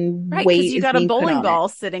and Right, because weight you is got a being put bowling on it. ball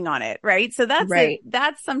sitting on it, right? So Right.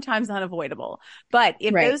 that's sometimes unavoidable. But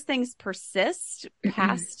if Right. those things persist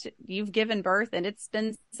past you've given birth and it's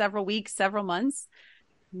been several weeks, several months,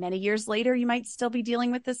 many years later, you might still be dealing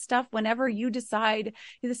with this stuff whenever you decide.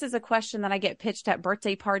 This is a question that I get pitched at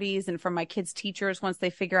birthday parties and from my kids' teachers once they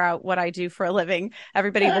figure out what I do for a living.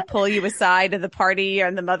 Everybody will pull you aside at the party or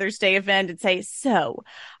the Mother's Day event and say, so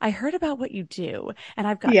I heard about what you do, and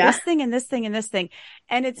I've got Yeah. this thing and this thing and this thing.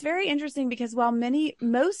 And it's very interesting because while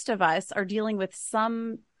most of us are dealing with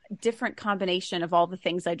some different combination of all the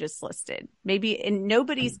things I just listed. Maybe in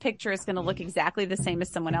nobody's picture is going to look exactly the same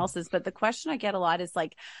as someone else's, but the question I get a lot is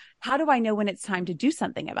like, how do I know when it's time to do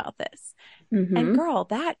something about this? And girl,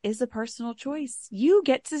 that is a personal choice. You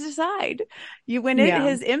get to decide. When it Yeah.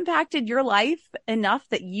 has impacted your life enough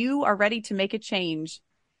that you are ready to make a change,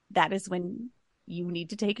 that is when you need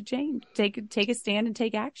to take a change, take a stand and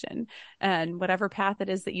take action. And whatever path it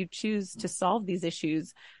is that you choose to solve these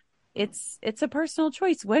issues, it's a personal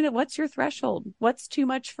choice. What's your threshold? What's too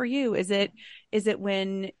much for you? Is it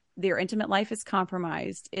when their intimate life is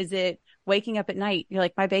compromised? Is it waking up at night? You're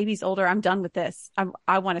like, my baby's older. I'm done with this.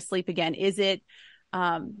 I want to sleep again. Is it,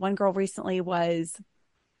 one girl recently was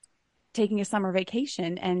taking a summer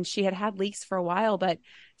vacation and she had leaks for a while, but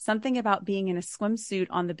something about being in a swimsuit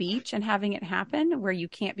on the beach and having it happen where you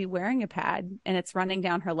can't be wearing a pad and it's running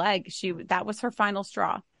down her leg. That was her final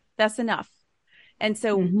straw. That's enough. And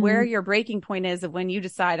so where your breaking point is of when you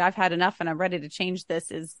decide I've had enough and I'm ready to change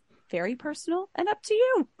this is very personal and up to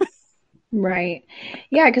you. Right.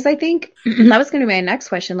 Yeah, because I think that was going to be my next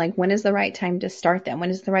question. Like, when is the right time to start them?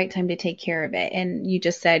 When is the right time to take care of it? And you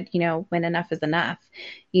just said, when enough is enough,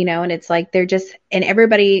 and it's like and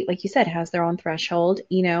everybody, like you said, has their own threshold,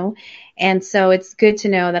 and so it's good to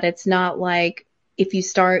know that it's not like if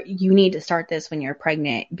you need to start this when you're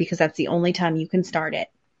pregnant because that's the only time you can start it.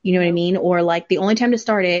 You know what I mean? Or like the only time to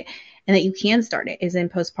start it and that you can start it is in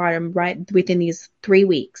postpartum, right within these 3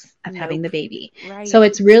 weeks of having the baby. Right. So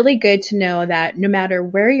it's really good to know that no matter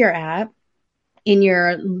where you're at in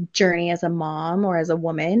your journey as a mom or as a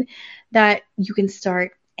woman, that you can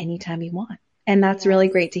start anytime you want. And that's really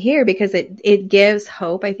great to hear because it gives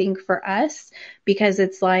hope, I think, for us, because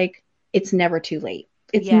it's like, it's never too late.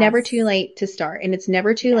 It's never too late to start, and it's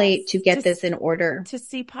never too late to get this in order. To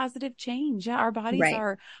see positive change. Yeah, our bodies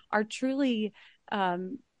are truly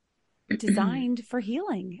designed for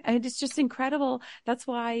healing. And it's just incredible. That's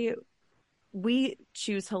why we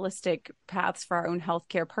choose holistic paths for our own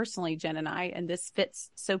healthcare personally, Jen and I, and this fits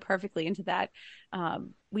so perfectly into that.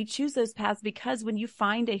 We choose those paths because when you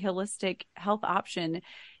find a holistic health option,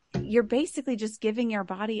 you're basically just giving your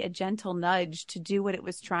body a gentle nudge to do what it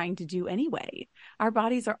was trying to do anyway. Our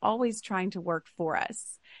bodies are always trying to work for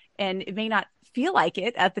us. And it may not feel like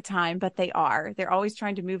it at the time, but they are. They're always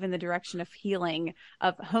trying to move in the direction of healing,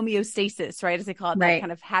 of homeostasis, right? As they call it, that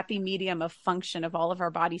kind of happy medium of function of all of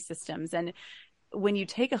our body systems. And when you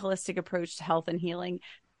take a holistic approach to health and healing,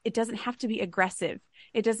 it doesn't have to be aggressive.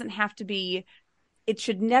 It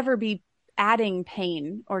should never be adding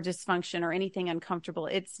pain or dysfunction or anything uncomfortable.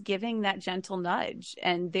 It's giving that gentle nudge.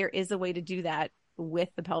 And there is a way to do that with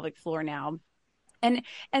the pelvic floor now. And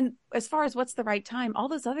as far as what's the right time, all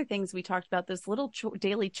those other things we talked about, those little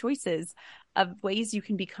daily choices of ways you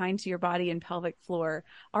can be kind to your body and pelvic floor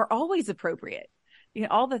are always appropriate.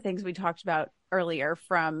 All the things we talked about earlier,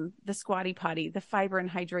 from the squatty potty, the fiber and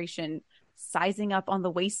hydration, sizing up on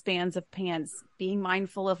the waistbands of pants, being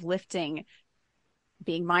mindful of lifting,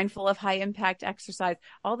 being mindful of high impact exercise,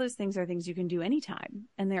 all those things are things you can do anytime.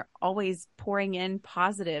 And they're always pouring in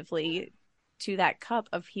positively to that cup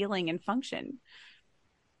of healing and function.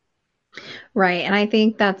 Right. And I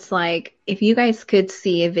think that's like, if you guys could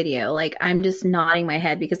see a video, like I'm just nodding my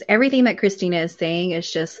head because everything that Christina is saying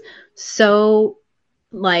is just so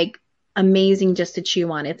like amazing just to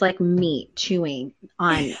chew on. It's like meat chewing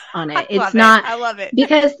on it. It's not, I love it.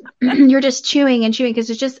 because you're just chewing and chewing because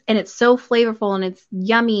it's so flavorful and it's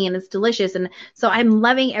yummy and it's delicious. And so I'm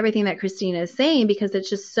loving everything that Christina is saying because it's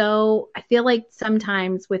just so, I feel like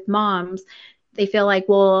sometimes with moms, they feel like,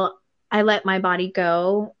 well, I let my body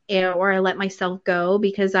go or I let myself go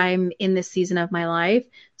because I'm in this season of my life.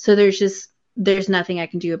 So there's nothing I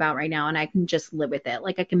can do about right now and I can just live with it.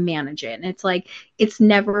 Like I can manage it. And it's like, it's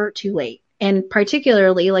never too late. And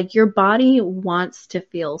particularly like your body wants to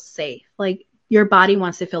feel safe. Like your body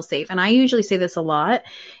wants to feel safe. And I usually say this a lot.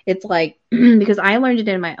 It's like, because I learned it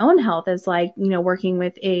in my own health as like, working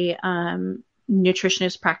with a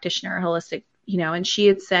nutritionist practitioner, holistic, and she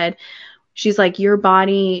had said, She's like, your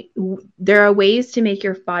body, there are ways to make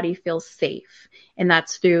your body feel safe. And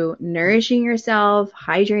that's through nourishing yourself,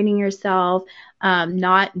 hydrating yourself,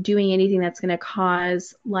 not doing anything that's going to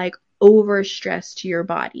cause like over stress to your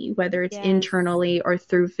body, whether it's Yes. internally or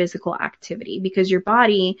through physical activity, because your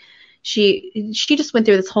body, she just went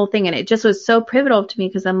through this whole thing, and it just was so pivotal to me,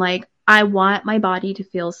 because I'm like, I want my body to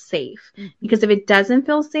feel safe, because if it doesn't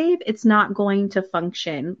feel safe, it's not going to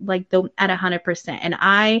function like at 100%. And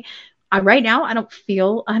I right now, I don't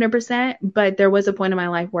feel 100%, but there was a point in my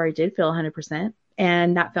life where I did feel 100%,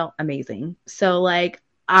 and that felt amazing. So like,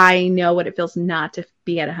 I know what it feels not to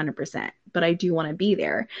be at 100%, but I do want to be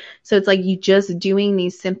there. So it's like, you just doing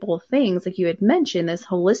these simple things, like you had mentioned, this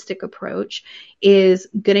holistic approach is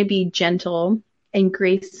going to be gentle and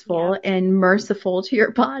graceful and merciful to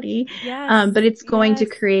your body. Yes. But it's going to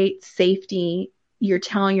create safety. You're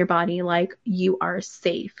telling your body like you are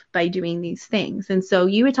safe by doing these things. And so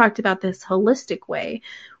you had talked about this holistic way.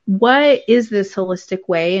 What is this holistic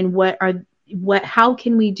way, and how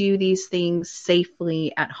can we do these things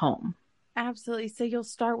safely at home? Absolutely. So you'll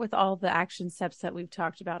start with all the action steps that we've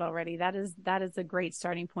talked about already. That is a great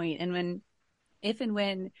starting point. And if and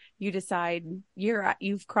when you decide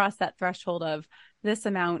you've crossed that threshold of this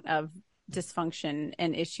amount of dysfunction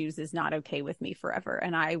and issues is not okay with me forever,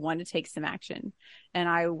 and I want to take some action, and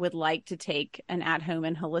I would like to take an at-home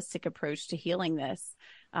and holistic approach to healing this.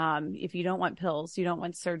 If you don't want pills, you don't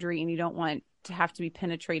want surgery, and you don't want to have to be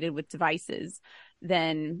penetrated with devices,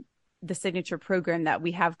 then the signature program that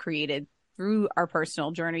we have created through our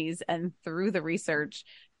personal journeys and through the research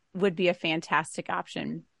would be a fantastic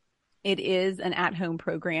option. It is an at-home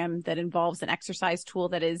program that involves an exercise tool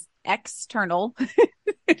that is external.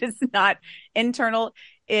 It is not internal.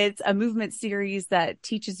 It's a movement series that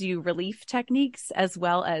teaches you relief techniques as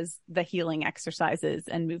well as the healing exercises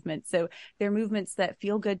and movements. So they're movements that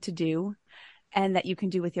feel good to do and that you can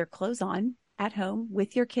do with your clothes on at home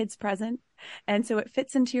with your kids present. And so it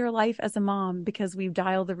fits into your life as a mom, because we've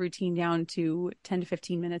dialed the routine down to 10 to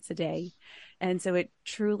 15 minutes a day. And so it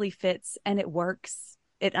truly fits, and it works.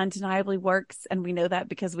 It undeniably works. And we know that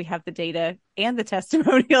because we have the data and the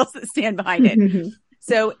testimonials that stand behind it.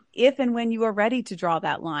 So if and when you are ready to draw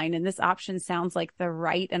that line, and this option sounds like the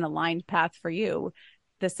right and aligned path for you,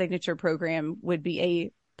 the signature program would be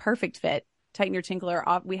a perfect fit. Tighten Your Tinkler,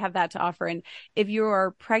 we have that to offer. And if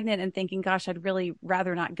you're pregnant and thinking, gosh, I'd really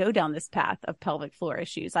rather not go down this path of pelvic floor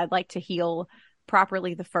issues, I'd like to heal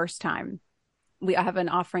properly the first time, we have an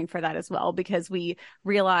offering for that as well, because we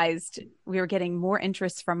realized we were getting more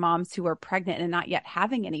interest from moms who are pregnant and not yet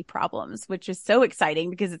having any problems, which is so exciting,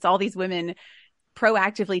 because it's all these women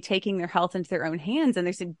proactively taking their health into their own hands. And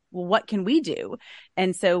they said, well, what can we do?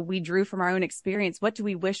 And so we drew from our own experience. What do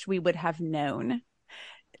we wish we would have known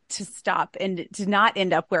to stop and to not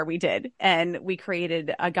end up where we did? And we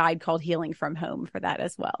created a guide called Healing from Home for that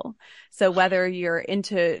as well. So whether you're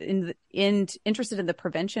interested in the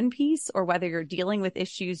prevention piece, or whether you're dealing with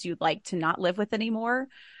issues you'd like to not live with anymore,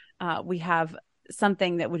 we have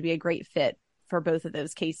something that would be a great fit for both of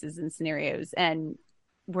those cases and scenarios. And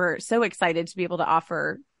we're so excited to be able to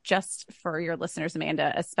offer, just for your listeners,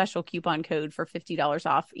 Amanda, a special coupon code for $50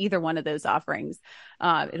 off either one of those offerings.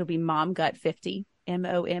 It'll be MOMGUT50.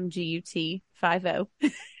 MOMGUT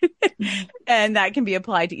 50. And that can be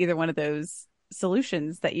applied to either one of those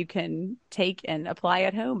solutions that you can take and apply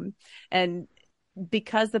at home. And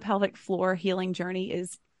because the pelvic floor healing journey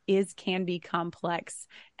can be complex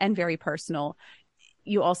and very personal,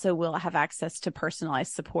 you also will have access to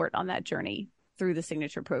personalized support on that journey through the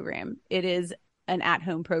signature program. It is an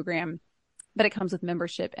at-home program, but it comes with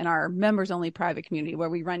membership in our members-only private community, where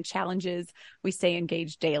we run challenges, we stay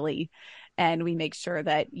engaged daily, and we make sure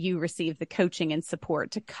that you receive the coaching and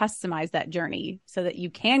support to customize that journey so that you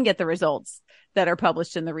can get the results that are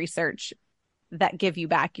published in the research that give you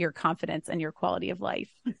back your confidence and your quality of life.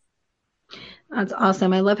 That's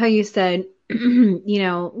awesome. I love how you said,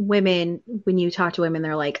 women, when you talk to women,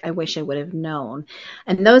 they're like, I wish I would have known.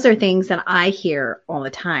 And those are things that I hear all the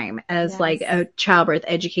time as like a childbirth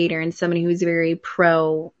educator and somebody who's very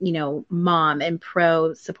pro, mom and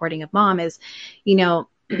pro supporting of mom is,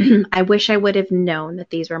 I wish I would have known that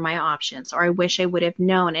these were my options, or I wish I would have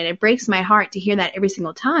known. And it breaks my heart to hear that every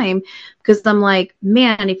single time, because I'm like,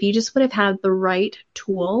 man, if you just would have had the right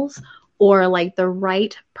tools, or like the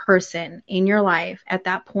right person in your life at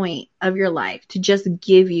that point of your life to just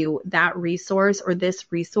give you that resource or this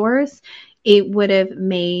resource, it would have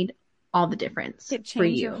made all the difference. It for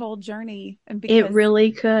changed you. Your whole journey. And it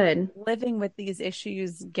really could. Living with these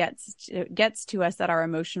issues gets to us at our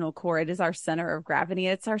emotional core. It is our center of gravity.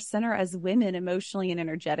 It's our center as women, emotionally and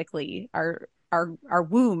energetically. our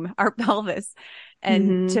womb, our pelvis, and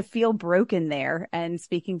Mm-hmm. to feel broken there. And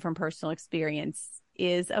speaking from personal experience,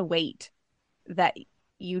 is a weight that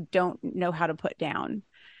you don't know how to put down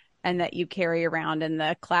and that you carry around in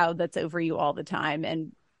the cloud that's over you all the time.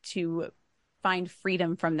 And to find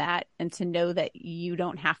freedom from that and to know that you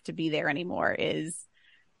don't have to be there anymore is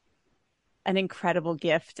an incredible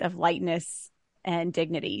gift of lightness and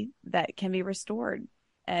dignity that can be restored.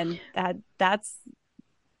 And that's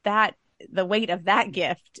the weight of that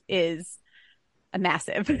gift is a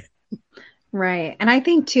massive. Right. And I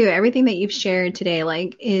think too, everything that you've shared today,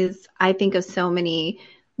 like, is, I think of so many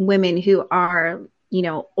women who are, you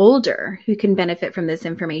know, older who can benefit from this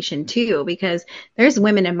information too, because there's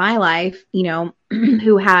women in my life, you know,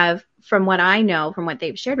 who have, from what I know, from what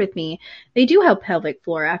they've shared with me, they do have pelvic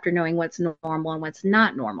floor after knowing what's normal and what's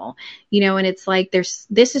not normal, you know, and it's like, this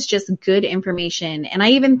is just good information. And I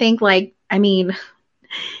even think like, I mean,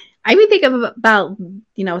 I even think about,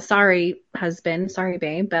 you know, sorry, husband, sorry,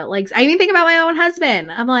 babe, but like, I even think about my own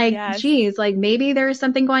husband. I'm like, Yes. geez, like maybe there's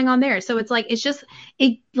something going on there. So it's like,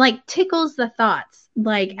 it like tickles the thoughts,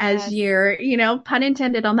 like, Yes. as you're, you know, pun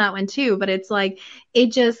intended on that one too. But it's like,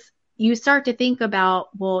 you start to think about,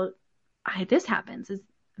 well, this happens.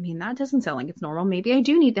 I mean, that doesn't sound like it's normal. Maybe I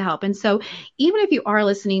do need the help. And so even if you are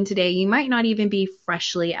listening today, you might not even be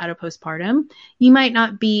freshly out of postpartum. You might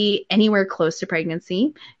not be anywhere close to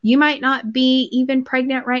pregnancy. You might not be even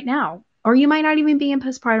pregnant right now, or you might not even be in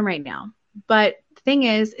postpartum right now. But the thing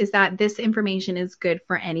is that this information is good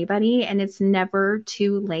for anybody and it's never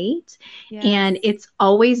too late. Yes. And it's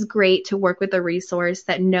always great to work with a resource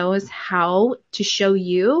that knows how to show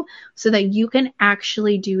you so that you can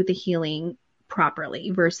actually do the healing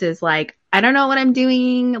properly versus like, I don't know what I'm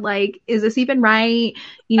doing. Like, is this even right?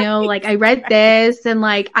 You know, like I read this and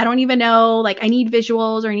like, I don't even know, like I need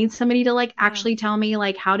visuals or I need somebody to like actually tell me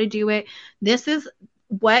like how to do it. This is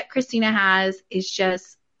what Christina has is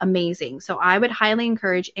just amazing. So I would highly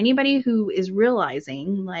encourage anybody who is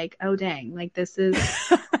realizing like, oh dang, like this is,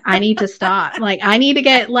 I need to stop. Like I need to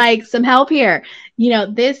get like some help here. You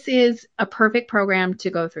know, this is a perfect program to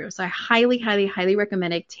go through. So I highly, highly, highly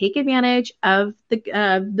recommend it. Take advantage of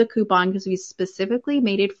the coupon because we specifically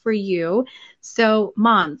made it for you. So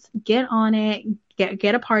moms, get on it.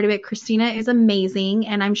 Get a part of it. Christina is amazing.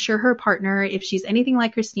 And I'm sure her partner, if she's anything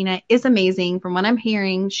like Christina, is amazing. From what I'm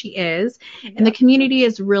hearing, she is. Yep. And the community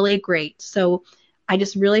is really great. So I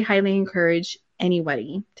just really highly encourage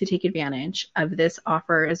anybody to take advantage of this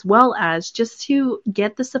offer, as well as just to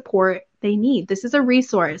get the support they need. This is a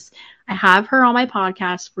resource. I have her on my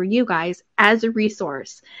podcast for you guys as a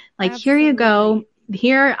resource. Like, Absolutely. here you go.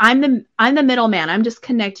 Here, I'm the middleman. I'm just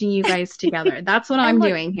connecting you guys together. That's what I'm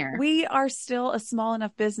doing here. We are still a small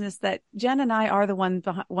enough business that Jen and I are the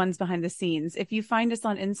ones behind the scenes. If you find us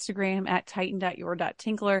on Instagram at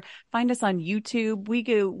tighten.your.tinkler, find us on YouTube. We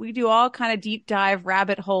do all kind of deep dive,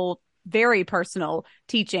 rabbit hole, very personal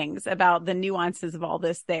teachings about the nuances of all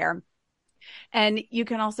this there. And you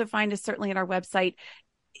can also find us certainly on our website,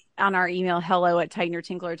 on our email,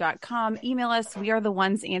 hello@tightenyourtinkler.com. Email us. We are the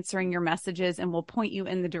ones answering your messages and we'll point you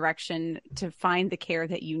in the direction to find the care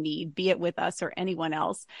that you need, be it with us or anyone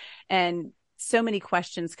else. And so many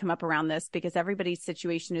questions come up around this because everybody's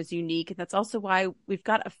situation is unique. And that's also why we've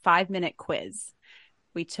got a 5-minute quiz.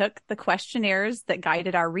 We took the questionnaires that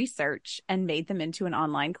guided our research and made them into an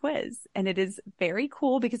online quiz. And it is very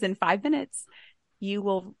cool because in 5 minutes, you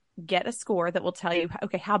will get a score that will tell you,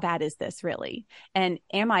 okay, how bad is this really? And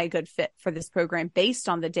am I a good fit for this program based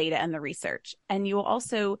on the data and the research? And you will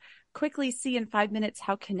also quickly see in 5 minutes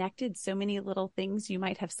how connected so many little things you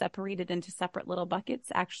might have separated into separate little buckets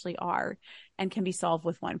actually are and can be solved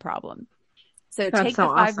with one problem. So take the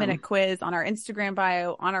 5-minute quiz on our Instagram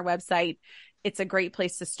bio, on our website. It's a great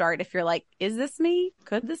place to start. If you're like, is this me?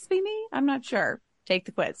 Could this be me? I'm not sure. Take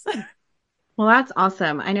the quiz. Well, that's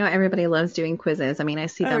awesome. I know everybody loves doing quizzes. I mean, I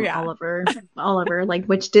see them all over, like,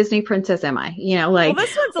 which Disney princess am I? You know, like, well,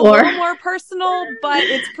 this one's a little more personal, but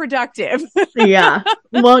it's productive. Yeah.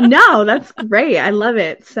 Well, no, that's great. I love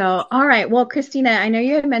it. So, all right. Well, Christina, I know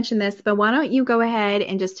you had mentioned this, but why don't you go ahead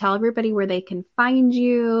and just tell everybody where they can find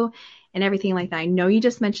you and everything like that. I know you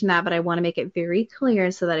just mentioned that, but I want to make it very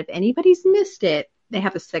clear so that if anybody's missed it, they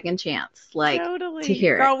have a second chance, like, totally. to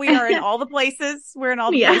hear Girl, it. we are in all the places. We're in all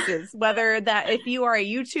the places. Whether that, if you are a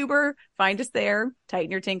YouTuber, find us there, Tighten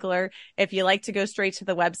Your Tinkler. If you like to go straight to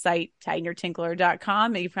the website,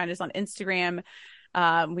 tightenyourtinkler.com, you find us on Instagram.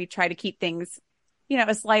 We try to keep things,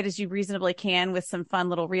 as light as you reasonably can with some fun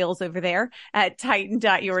little reels over there at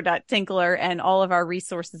tighten.your.tinkler, and all of our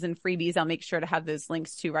resources and freebies. I'll make sure to have those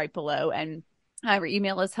links too right below. And our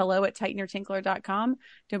email is hello@tightenyourtinkler.com.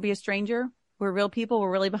 Don't be a stranger. We're real people.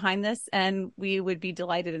 We're really behind this, and we would be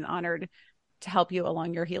delighted and honored to help you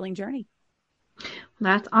along your healing journey.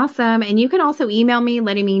 That's awesome. And you can also email me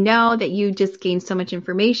letting me know that you just gained so much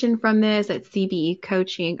information from this at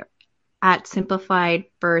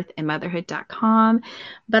cbecoaching@simplifiedbirthandmotherhood.com.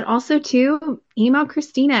 But also too, email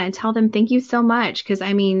Christina and tell them thank you so much. Because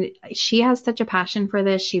I mean, she has such a passion for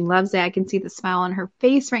this. She loves it. I can see the smile on her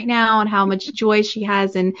face right now and how much joy she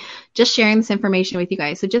has in just sharing this information with you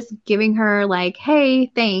guys. So just giving her like, hey,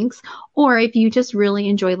 thanks. Or if you just really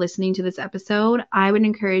enjoy listening to this episode, I would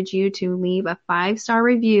encourage you to leave a 5-star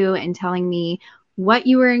review and telling me what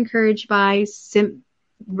you were encouraged by,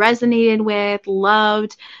 resonated with,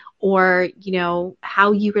 loved, or, you know,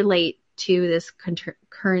 how you relate to this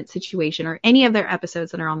current situation or any of their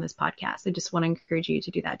episodes that are on this podcast. I just want to encourage you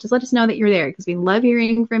to do that. Just let us know that you're there because we love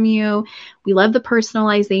hearing from you. We love the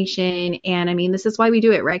personalization. And I mean, this is why we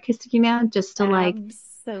do it, right, Christina? Just to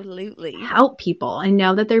absolutely help people and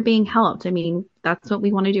know that they're being helped. I mean, that's what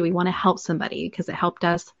we want to do. We want to help somebody because it helped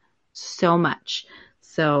us so much.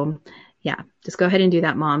 So yeah, just go ahead and do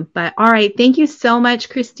that, Mom. But all right, thank you so much,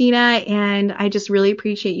 Christina. And I just really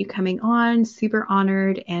appreciate you coming on. Super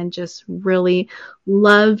honored and just really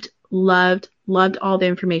loved all the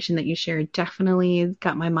information that you shared. Definitely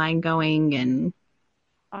got my mind going and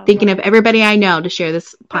thinking of everybody I know to share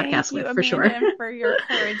this podcast with, for sure. And for your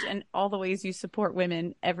courage and all the ways you support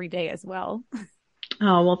women every day as well.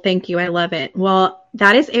 Oh, well, thank you. I love it. Well,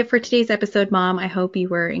 that is it for today's episode, Mom. I hope you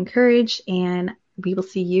were encouraged, and we will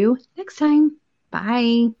see you next time.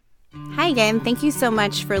 Bye. Hi again. Thank you so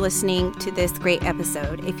much for listening to this great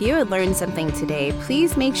episode. If you had learned something today,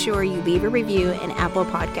 please make sure you leave a review in Apple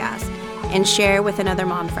Podcasts and share with another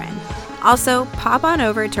mom friend. Also, pop on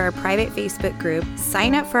over to our private Facebook group,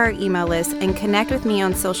 sign up for our email list, and connect with me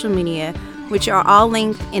on social media, which are all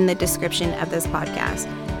linked in the description of this podcast.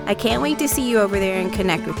 I can't wait to see you over there and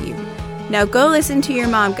connect with you. Now go listen to your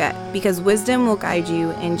mom gut, because wisdom will guide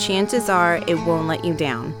you and chances are it won't let you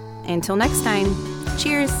down. Until next time,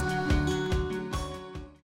 cheers.